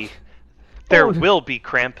 believe me, there will be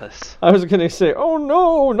Krampus. I was going to say, oh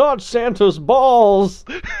no, not Santa's balls.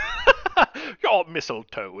 Your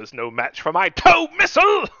mistletoe is no match for my toe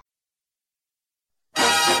missile.